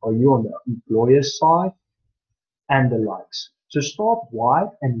contracting? Are you on the employer side? And the likes. So start wide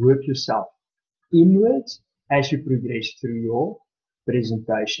and work yourself inwards as you progress through your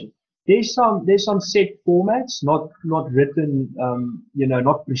presentation. There's some set formats, not written,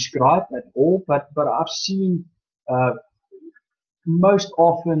 not prescribed at all, but I've seen most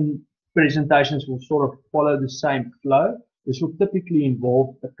often presentations will sort of follow the same flow. This will typically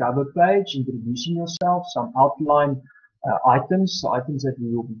involve a cover page, introducing yourself, some outline items that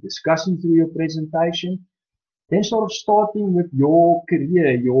we will be discussing through your presentation. Then sort of starting with your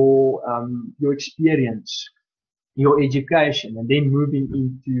career, your experience, your education, and then moving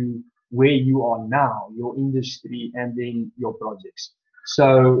into where you are now, your industry, and then your projects.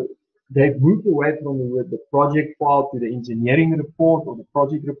 So they've moved away from the project file to the engineering report, or the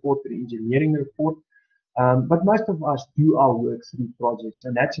project report to the engineering report. But most of us do our work through projects,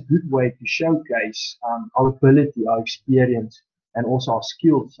 and that's a good way to showcase our ability, our experience, and also our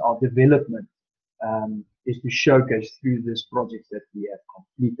skills, our development, is to showcase through this project that we have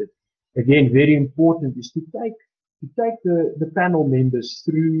completed. Again, very important is to take the panel members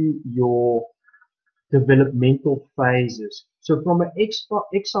through your developmental phases. So from an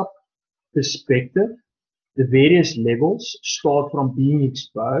EXA perspective, the various levels start from being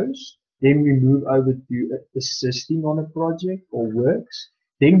exposed, then we move over to assisting on a project or works,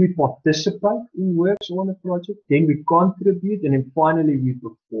 then we participate in works on a project, then we contribute, and then finally we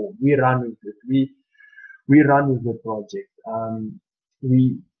perform. We run with it. We run with the project.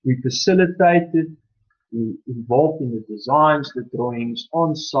 We facilitated, we involved in the designs, the drawings,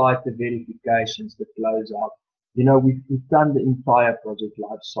 on-site, the verifications, the closeout. We've done the entire project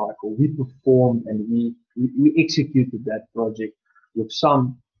life cycle. We performed and we executed that project with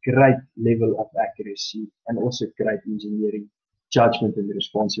some great level of accuracy and also great engineering judgment and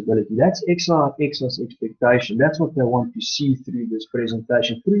responsibility. That's EXA's expectation. That's what they want to see through this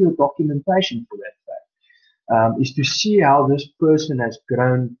presentation, through your documentation for that fact, is to see how this person has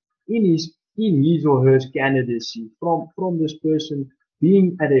grown in his or her candidacy from this person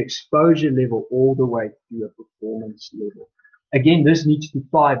being at an exposure level all the way to a performance level. Again, this needs to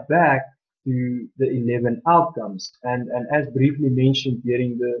tie back to the 11 outcomes. And as briefly mentioned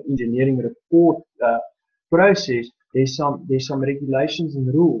during the engineering report process, there's some regulations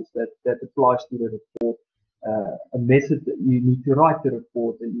and rules that applies to the report, a method that you need to write the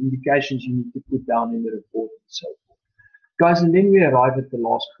report, and indications you need to put down in the report, and so forth. Guys, and then we arrive at the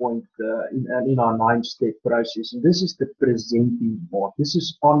last point in our 9-step process, and this is the presenting part. This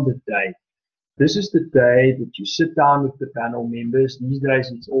is on the day. This is the day that you sit down with the panel members. These days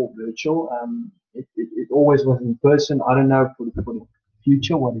it's all virtual. It always was in person. I don't know for the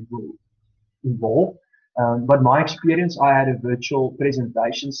future what it will involve. But my experience, I had a virtual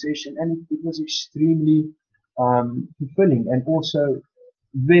presentation session, and it was extremely fulfilling and also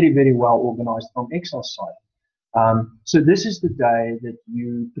very, very well organized from EXA's side. So this is the day that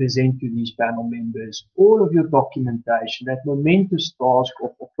you present to these panel members all of your documentation, that momentous task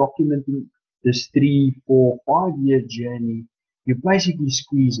of documenting this 3, 4, 5-year journey. You basically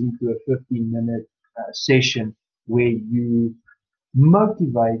squeeze into a 15-minute session where you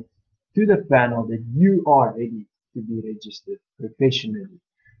motivate to the panel that you are ready to be registered professionally.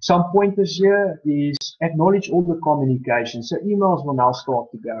 Some pointers here is acknowledge all the communication. So emails will now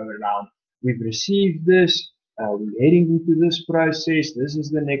start to go around. We've received this. We're heading into this process. This is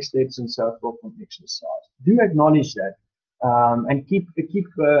the next steps and so forth from exercise. Do acknowledge that. And keep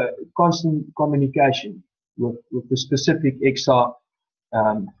constant communication with the specific EXA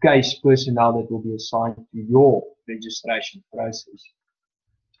case personnel that will be assigned to your registration process.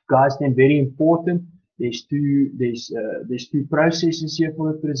 Guys, then very important, there's two processes here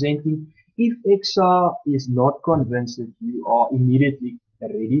for presenting. If EXA is not convinced that you are immediately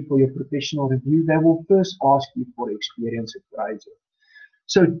ready for your professional review, they will first ask you for experience appraisal.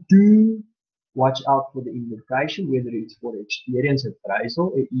 So do watch out for the invitation, whether it's for experience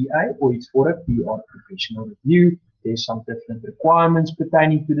appraisal, a EA, or it's for a PR professional review. There's some different requirements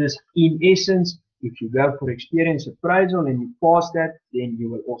pertaining to this. In essence, if you go for experience appraisal and you pass that, then you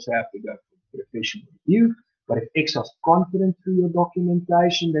will also have to go for professional review. But if EXA is confident through your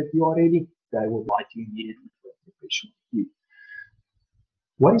documentation that you are ready, they will invite you immediately for a professional review.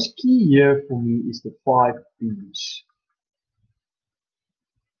 What is key here for me is the 5 P's.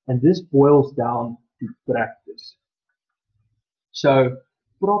 And this boils down to practice. So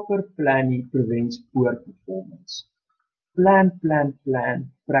proper planning prevents poor performance. Plan, plan, plan,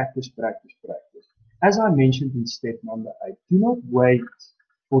 practice, practice, practice. As I mentioned in step number 8, do not wait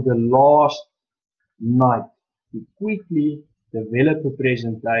for the last night to quickly develop a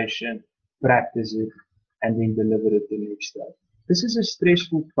presentation, practice it, and then deliver it the next day. This is a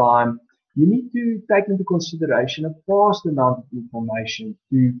stressful time. You need to take into consideration a vast amount of information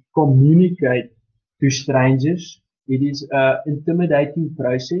to communicate to strangers. It is an intimidating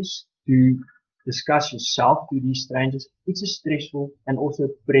process to discuss yourself to these strangers. It's a stressful and also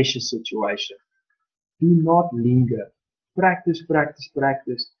precious situation. Do not linger. Practice, practice,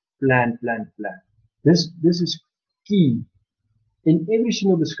 practice. Plan, plan, plan. This is key. In every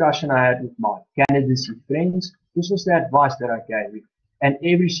single discussion I had with my candidacy friends, this was the advice that I gave them. And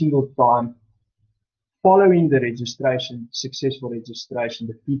every single time, following the registration, successful registration,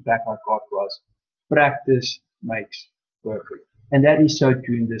 the feedback I got was, practice makes perfect. And that is so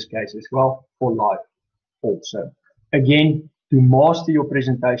true in this case as well, for life also. Again, to master your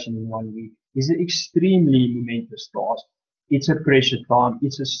presentation in 1 week is an extremely momentous task. It's a pressure time.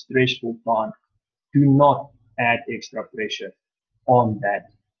 It's a stressful time. Do not add extra pressure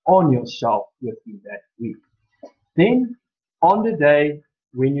on yourself within that week. Then, on the day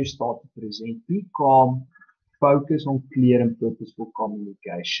when you start to present, be calm, focus on clear and purposeful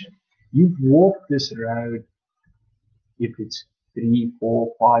communication. You've walked this road, if it's 3,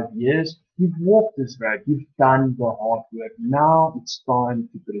 4, 5 years, you've walked this road, you've done the hard work. Now it's time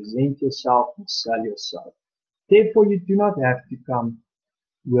to present yourself and sell yourself. Therefore, you do not have to come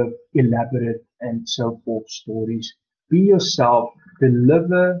with elaborate and so forth stories. Be yourself,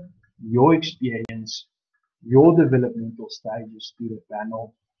 deliver your experience, your developmental stages to the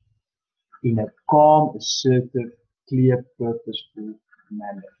panel in a calm, assertive, clear, purposeful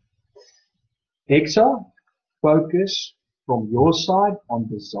manner. Exa, focus from your side on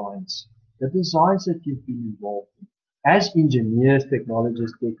designs. The designs that you've been involved in. As engineers,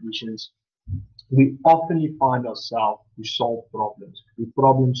 technologists, technicians, we often find ourselves to solve problems. We're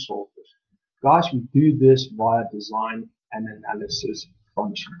problem solvers. Guys, we do this via design and analysis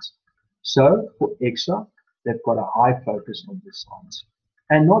functions. So for EXA, they've got a high focus on designs.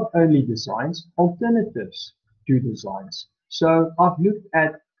 And not only designs, alternatives to designs. So I've looked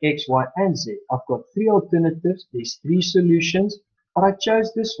at X, Y, and Z. I've got 3 alternatives. There's 3 solutions, but I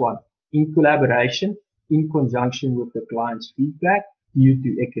chose this one in collaboration, in conjunction with the client's feedback, due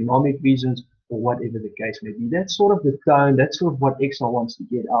to economic reasons, or whatever the case may be. That's sort of the tone, that's sort of what EXA wants to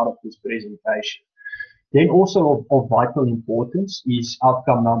get out of this presentation. Then also of vital importance is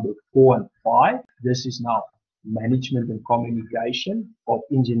outcome number 4 and 5. This is now management and communication of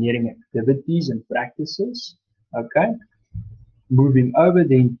engineering activities and practices. Okay. Moving over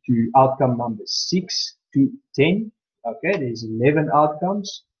then to outcome number 6 to 10. Okay, there's 11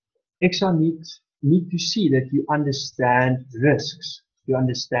 outcomes. EXA need to see that you understand risks, you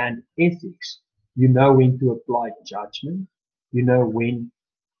understand ethics, you know when to apply judgment, you know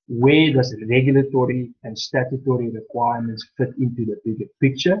where does regulatory and statutory requirements fit into the bigger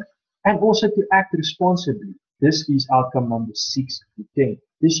picture, and also to act responsibly. This is outcome number 6 to 10.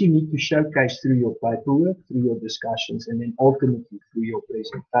 This you need to showcase through your paperwork, through your discussions, and then ultimately through your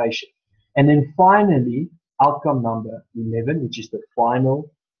presentation. And then finally, outcome number 11, which is the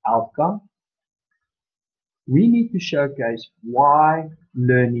final outcome. We need to showcase why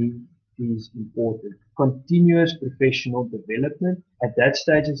learning is important. Continuous professional development. At that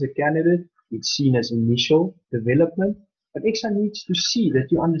stage as a candidate, it's seen as initial development. But EXA needs to see that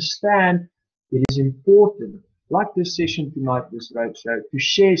you understand it is important, like this session tonight, this roadshow, to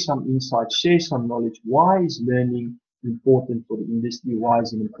share some insights, share some knowledge. Why is learning important for the industry? Why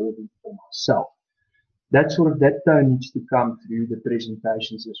is it important for myself? That tone needs to come through the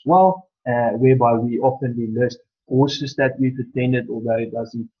presentations as well, whereby we often list courses that we've attended, although it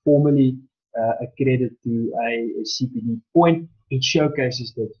doesn't formally accredit to a CPD point. It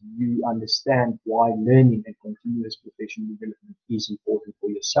showcases that you understand why learning and continuous professional development is important for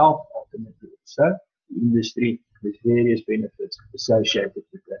yourself, ultimately also the industry, with various benefits associated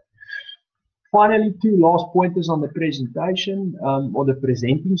with that. Finally, 2 last pointers on the presentation or the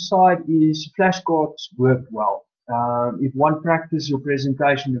presenting side is flashcards work well. If one practices your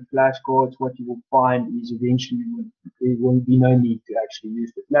presentation with flashcards, what you will find is eventually there will be no need to actually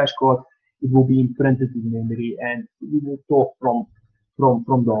use the flashcard. It will be imprinted in memory, and you will talk from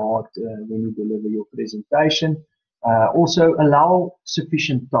the heart when you deliver your presentation. Also, allow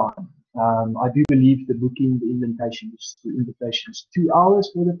sufficient time. I do believe the invitation is 2 hours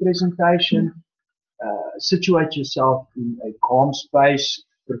for the presentation. Situate yourself in a calm space,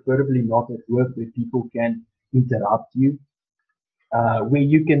 preferably not at work where people can interrupt you, where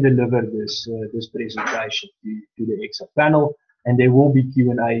you can deliver this presentation to the EXA panel, and there will be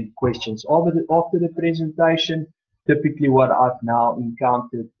Q&A questions after the presentation. Typically, what I've now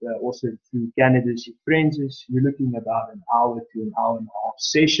encountered also through candidacy friends is you're looking about an hour to an hour and a half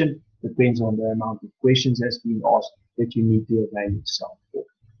session. Depends on the amount of questions that's being asked that you need to avail yourself for.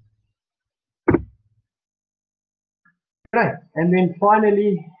 Right, and then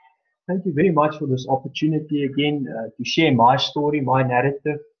finally, thank you very much for this opportunity again to share my story, my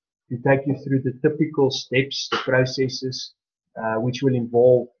narrative, to take you through the typical steps, the processes, which will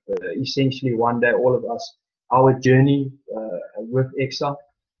involve essentially one day all of us, our journey with EXA.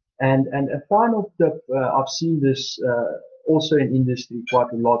 And a final tip, I've seen this also in industry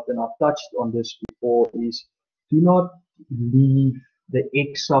quite a lot, and I've touched on this before, is do not leave the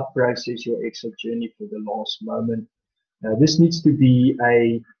EXA process, your EXA journey for the last moment. This needs to be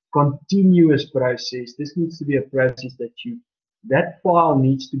a continuous process. This needs to be a process that file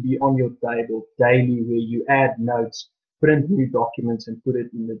needs to be on your table daily, where you add notes, print new documents, and put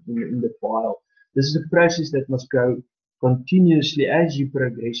it in the file. This is a process that must go continuously as you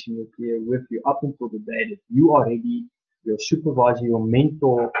progress in your career with you up until the day that you are ready. Your supervisor, your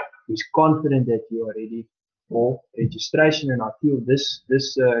mentor is confident that you are ready for registration. And I feel this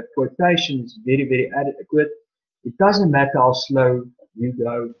quotation is very, very adequate. It doesn't matter how slow you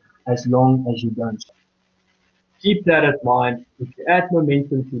go as long as you don't stop. Keep that in mind. If you add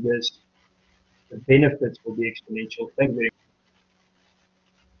momentum to this, the benefits will be exponential. Thank you very much.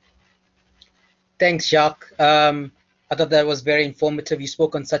 Thanks, Jacques. I thought that was very informative. You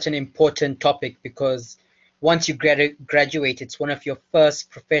spoke on such an important topic because once you graduate, it's one of your first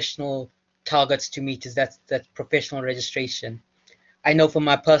professional targets to meet is that professional registration. I know from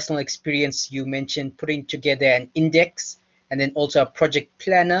my personal experience, you mentioned putting together an index and then also a project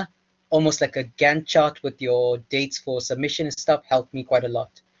planner, almost like a Gantt chart with your dates for submission and stuff, helped me quite a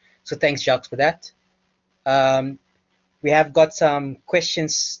lot. So thanks, Jacques, for that. We have got some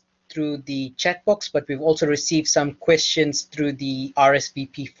questions through the chat box, but we've also received some questions through the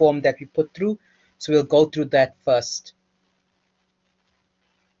RSVP form that we put through. So we'll go through that first.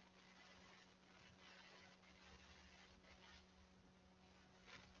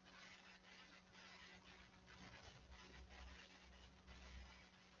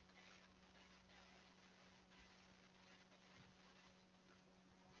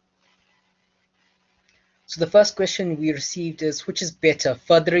 So the first question we received is, which is better,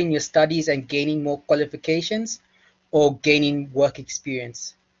 furthering your studies and gaining more qualifications or gaining work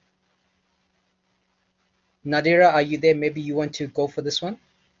experience? Nadira, are you there? Maybe you want to go for this one?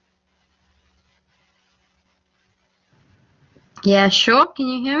 Yeah, sure. Can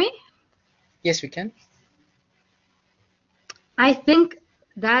you hear me? Yes, we can. I think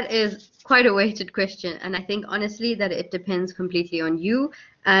that is quite a weighted question, and I think honestly that it depends completely on you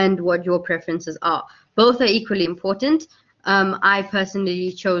and what your preferences are. Both are equally important. I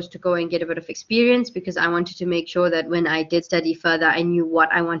personally chose to go and get a bit of experience because I wanted to make sure that when I did study further, I knew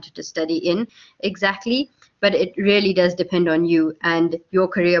what I wanted to study in exactly. But it really does depend on you, and your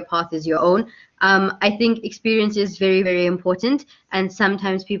career path is your own. I think experience is very, very important, and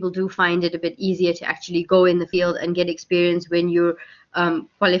sometimes people do find it a bit easier to actually go in the field and get experience when you're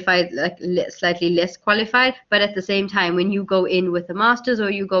qualified, like slightly less qualified. But at the same time, when you go in with a master's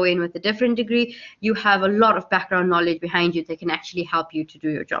or you go in with a different degree, you have a lot of background knowledge behind you that can actually help you to do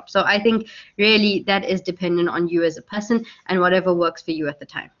your job. So I think really that is dependent on you as a person and whatever works for you at the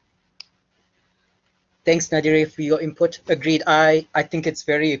time. Thanks, Nadira, for your input. Agreed. I think it's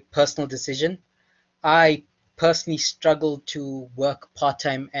very personal decision. I personally struggled to work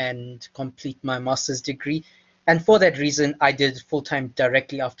part-time and complete my master's degree. And for that reason, I did full-time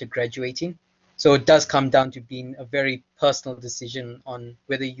directly after graduating. So it does come down to being a very personal decision on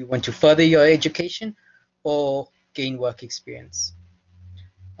whether you want to further your education or gain work experience.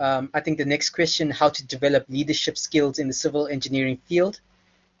 I think the next question, how to develop leadership skills in the civil engineering field.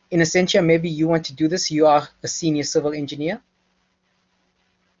 Innocentia, maybe you want to do this. You are a senior civil engineer.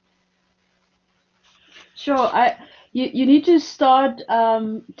 Sure. You need to start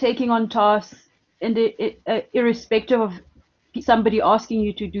taking on tasks irrespective of somebody asking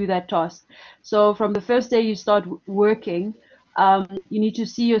you to do that task. So from the first day you start working, you need to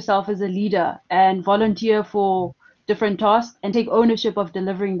see yourself as a leader and volunteer for different tasks and take ownership of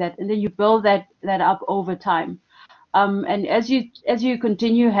delivering that, and then you build that up over time. And as you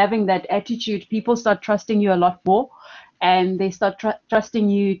continue having that attitude, people start trusting you a lot more, and they start trusting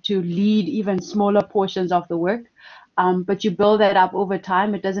you to lead even smaller portions of the work. But you build that up over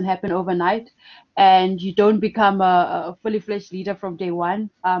time. It doesn't happen overnight, and you don't become a fully fledged leader from day one.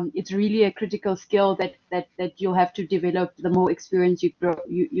 It's really a critical skill that you'll have to develop the more experience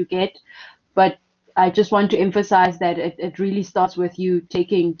you get. But I just want to emphasize that it really starts with you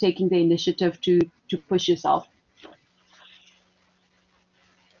taking the initiative to push yourself.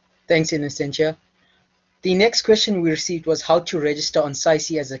 Thanks, Innocentia. The next question we received was how to register on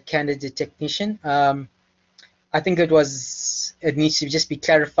SAICI as a candidate technician. I think it needs to just be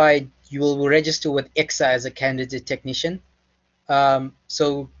clarified. You will register with EXA as a candidate technician.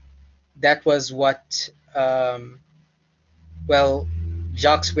 So that was what, well,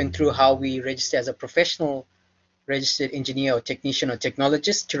 Jacques went through how we register as a professional registered engineer or technician or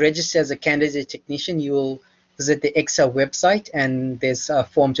technologist. To register as a candidate technician, you will visit the EXA website, and there's a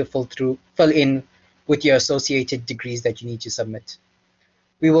form to fill in with your associated degrees that you need to submit.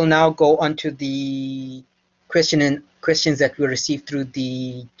 We will now go on to the questions that we received through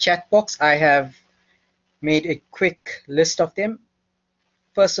the chat box. I have made a quick list of them.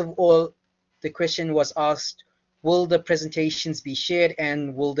 First of all, the question was asked, will the presentations be shared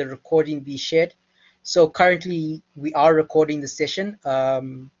and will the recording be shared? So currently we are recording the session.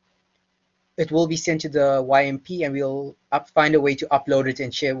 It will be sent to the YMP, and we'll find a way to upload it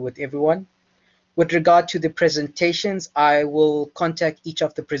and share with everyone. With regard to the presentations, I will contact each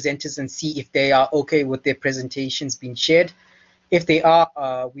of the presenters and see if they are okay with their presentations being shared. If they are,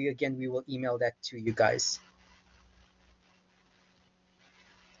 we will email that to you guys.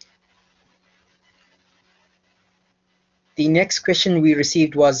 The next question we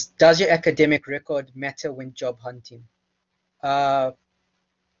received was, does your academic record matter when job hunting?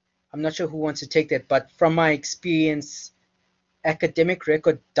 I'm not sure who wants to take that, but from my experience, academic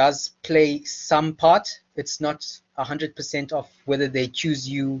record does play some part. It's not 100% of whether they choose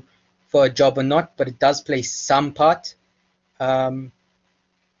you for a job or not, but it does play some part.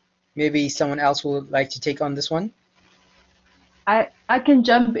 Maybe someone else would like to take on this one. I can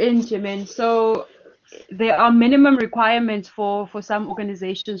jump in, Jimin. So there are minimum requirements for some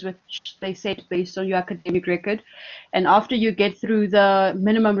organizations which they set based on your academic record, and after you get through the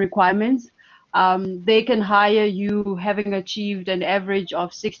minimum requirements, they can hire you having achieved an average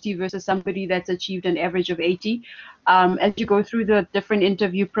of 60 versus somebody that's achieved an average of 80. As you go through the different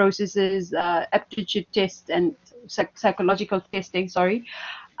interview processes, aptitude tests and psychological testing,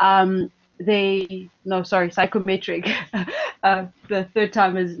 psychometric. The third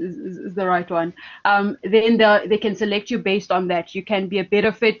time is the right one. Then they can select you based on that. You can be a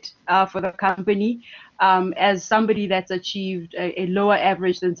better fit for the company as somebody that's achieved a lower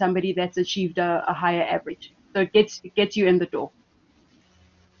average than somebody that's achieved a higher average. So it gets you in the door.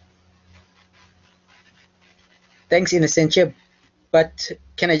 Thanks, Innocentia. But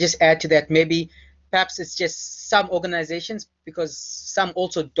can I just add to that? Maybe perhaps it's just some organizations, because some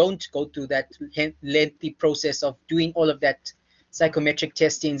also don't go through that lengthy process of doing all of that psychometric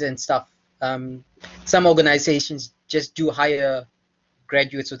testings and stuff. Some organizations just do hire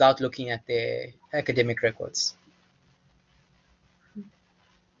graduates without looking at their academic records.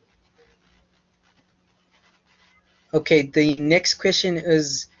 Okay, the next question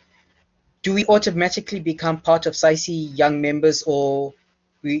is, do we automatically become part of SAICI young members, or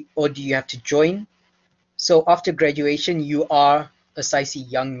do you have to join? So after graduation, you are a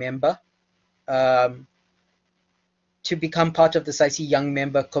SAICI young member. To become part of the SAICI young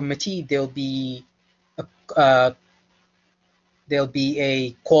member committee, there'll be a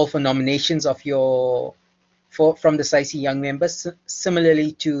call for nominations of from the SAICI young members.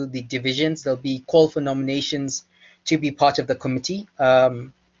 Similarly to the divisions, there'll be call for nominations to be part of the committee.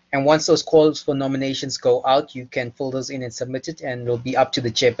 And once those calls for nominations go out, you can fill those in and submit it, and it'll be up to the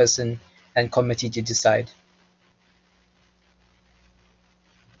chairperson and committee to decide.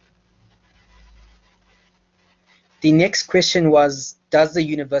 The next question was, does the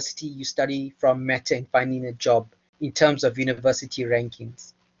university you study from matter in finding a job in terms of university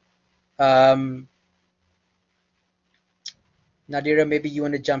rankings? Nadira, maybe you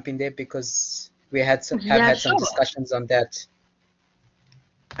want to jump in there, because we have had some discussions on that.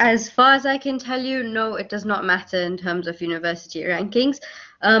 As far as I can tell you, no, it does not matter in terms of university rankings.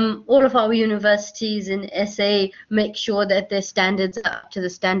 All of our universities in SA make sure that their standards are up to the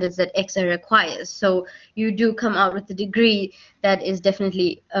standards that EXA requires. So you do come out with a degree that is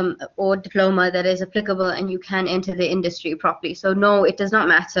definitely, or diploma that is applicable, and you can enter the industry properly. So no, it does not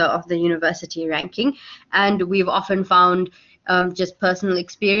matter of the university ranking. And we've often found, just personal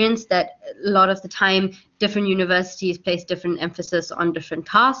experience, that a lot of the time different universities place different emphasis on different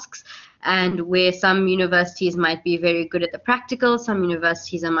tasks, and where some universities might be very good at the practical, some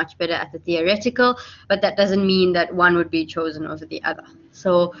universities are much better at the theoretical, but that doesn't mean that one would be chosen over the other.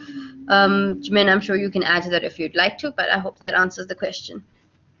 So Jimin, I'm sure you can add to that if you'd like to, but I hope that answers the question.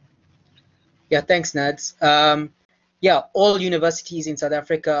 Yeah, thanks, Nads. Yeah, all universities in South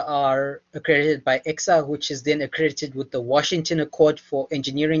Africa are accredited by EXA, which is then accredited with the Washington Accord for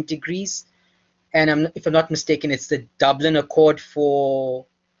engineering degrees. And if I'm not mistaken, it's the Dublin Accord for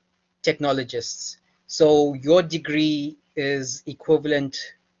technologists. So your degree is equivalent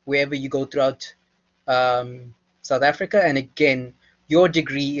wherever you go throughout South Africa. And again, your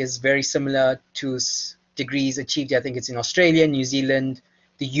degree is very similar to degrees achieved, I think it's in Australia, New Zealand,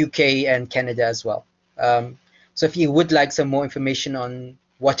 the UK, and Canada as well. So if you would like some more information on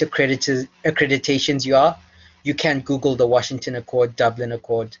what accreditations you are, you can Google the Washington Accord, Dublin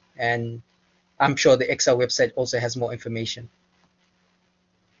Accord, and I'm sure the EXA website also has more information.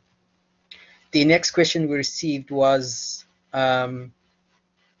 The next question we received was, in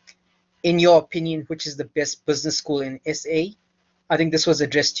your opinion, which is the best business school in SA? I think this was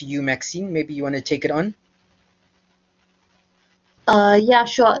addressed to you, Maxine. Maybe you want to take it on? Yeah,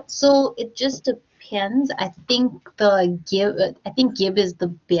 sure. So it just depends. I think GIB is the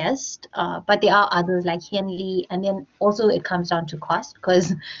best, but there are others like Henley, and then also it comes down to cost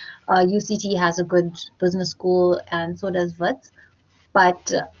because UCT has a good business school, and so does WITS.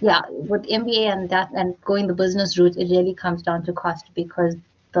 But yeah, with MBA and going the business route, it really comes down to cost because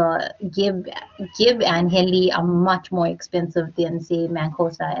the GIB and Henley are much more expensive than say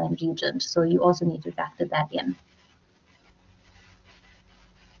Mancosa and Regent. So you also need to factor that in.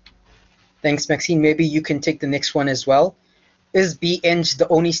 Thanks, Maxine. Maybe you can take the next one as well. Is BEng the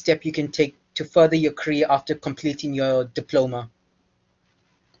only step you can take to further your career after completing your diploma?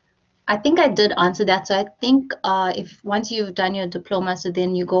 I think I did answer that. So I think if once you've done your diploma, so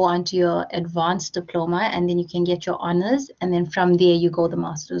then you go on to your advanced diploma, and then you can get your honors, and then from there you go the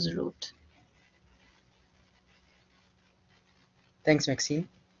master's route. Thanks, Maxine.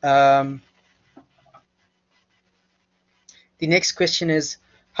 The next question is,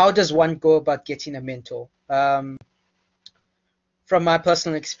 how does one go about getting a mentor? From my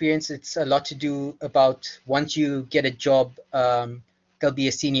personal experience, it's a lot to do about once you get a job, there'll be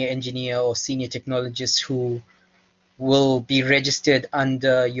a senior engineer or senior technologist who will be registered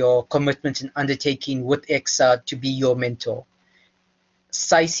under your commitment and undertaking with EXA to be your mentor.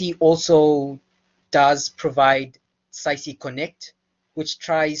 SAICI also does provide SAICI Connect, which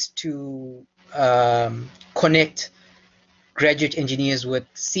tries to connect graduate engineers with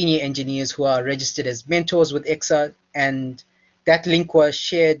senior engineers who are registered as mentors with EXA, and that link was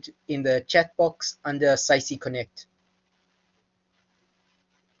shared in the chat box under SAICI Connect.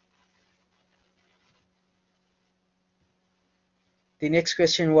 The next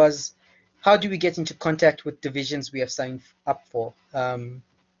question was, how do we get into contact with divisions we have signed up for?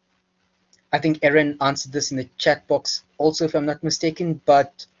 I think Erin answered this in the chat box also, if I'm not mistaken,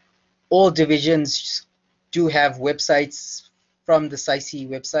 but all divisions do have websites from the SAICI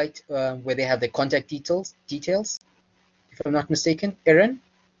website where they have their contact details, if I'm not mistaken. Erin?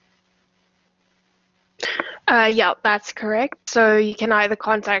 Yeah, that's correct. So you can either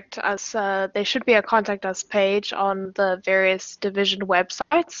contact us, there should be a contact us page on the various division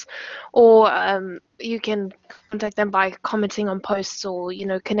websites, or you can contact them by commenting on posts or, you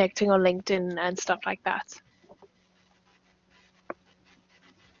know, connecting on LinkedIn and stuff like that.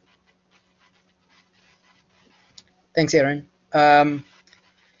 Thanks, Erin.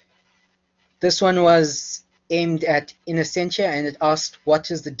 This one was aimed at Innocentia, and it asked,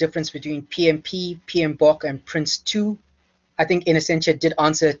 what is the difference between PMP, PMBOK, and Prince2? I think Innocentia did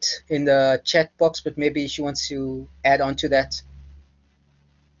answer it in the chat box, but maybe she wants to add on to that.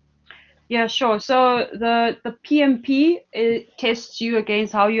 Yeah, sure. So the PMP, it tests you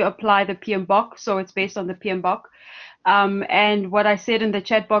against how you apply the PMBOK. So it's based on the PMBOK. And what I said in the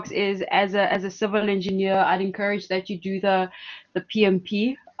chat box is, as a civil engineer, I'd encourage that you do the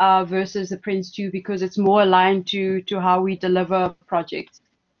PMP versus the Prince2 because it's more aligned to how we deliver projects.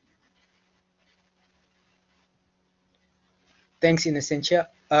 Thanks, Innocentia.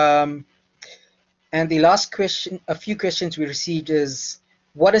 And the last question, a few questions we received is,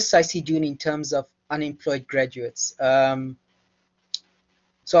 what is SAICI doing in terms of unemployed graduates? So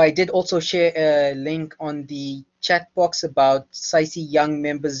I did also share a link on the chat box about SAICI Young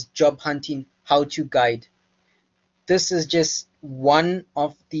Members Job Hunting How-To Guide. This is just one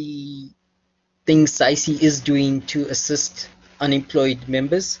of the things SAICI is doing to assist unemployed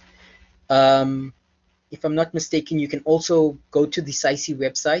members. If I'm not mistaken, you can also go to the SAICI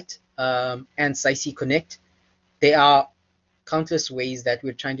website and SAICI Connect. There are countless ways that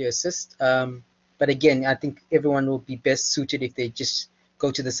we're trying to assist. But again, I think everyone will be best suited if they just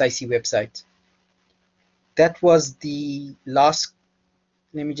go to the SAICI website. That was the last.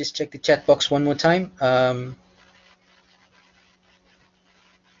 Let me just check the chat box one more time.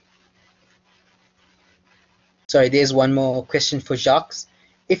 Sorry, there's one more question for Jacques.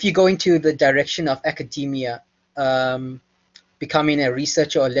 If you go into the direction of academia, becoming a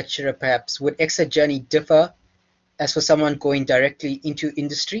researcher or lecturer perhaps, would EXA journey differ as for someone going directly into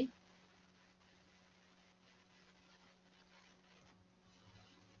industry?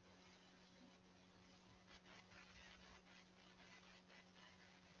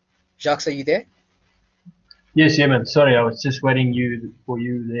 Jacques, are you there? Yes, Yemen. Sorry, I was just waiting for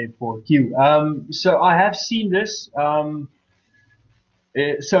you there for Q. So I have seen this. Okay,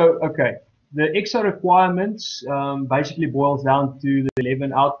 the extra requirements basically boils down to the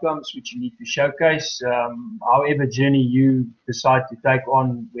 11 outcomes which you need to showcase. However journey you decide to take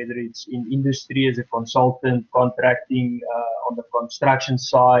on, whether it's in industry as a consultant, contracting on the construction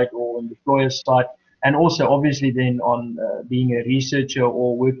side or on the employer side, and also obviously then on being a researcher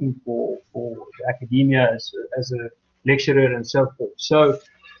or working for academia as a lecturer and so forth. So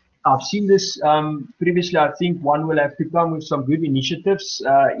I've seen this previously. I think one will have to come with some good initiatives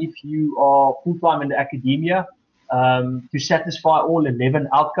if you are full-time in the academia to satisfy all 11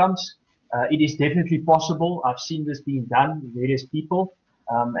 outcomes. It is definitely possible. I've seen this being done with various people.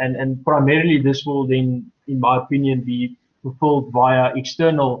 And primarily this will then, in my opinion, be fulfilled via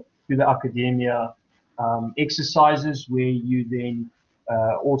external to the academia exercises where you then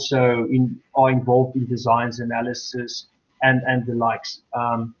also are involved in designs, analysis, and the likes.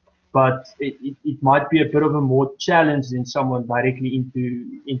 But it might be a bit of a more challenge than someone directly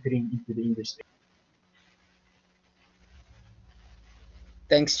entering into the industry.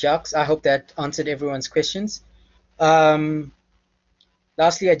 Thanks, Jacques. I hope that answered everyone's questions. Lastly,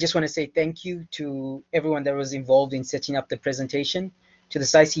 I just want to say thank you to everyone that was involved in setting up the presentation, to the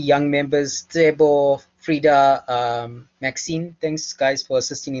SAICI young members, Tsebo, Frida, Maxine. Thanks, guys, for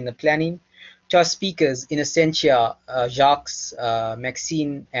assisting in the planning. To our speakers, in Essentia, Jacques,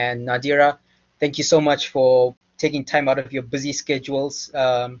 Maxine, and Nadira, thank you so much for taking time out of your busy schedules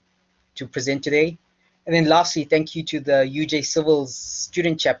to present today. And then lastly, thank you to the UJ Civil's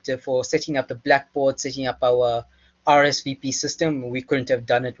student chapter for setting up the Blackboard, setting up our RSVP system. We couldn't have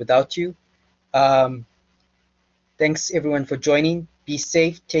done it without you. Thanks everyone for joining. Be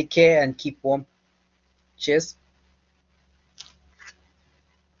safe, take care, and keep warm. Cheers.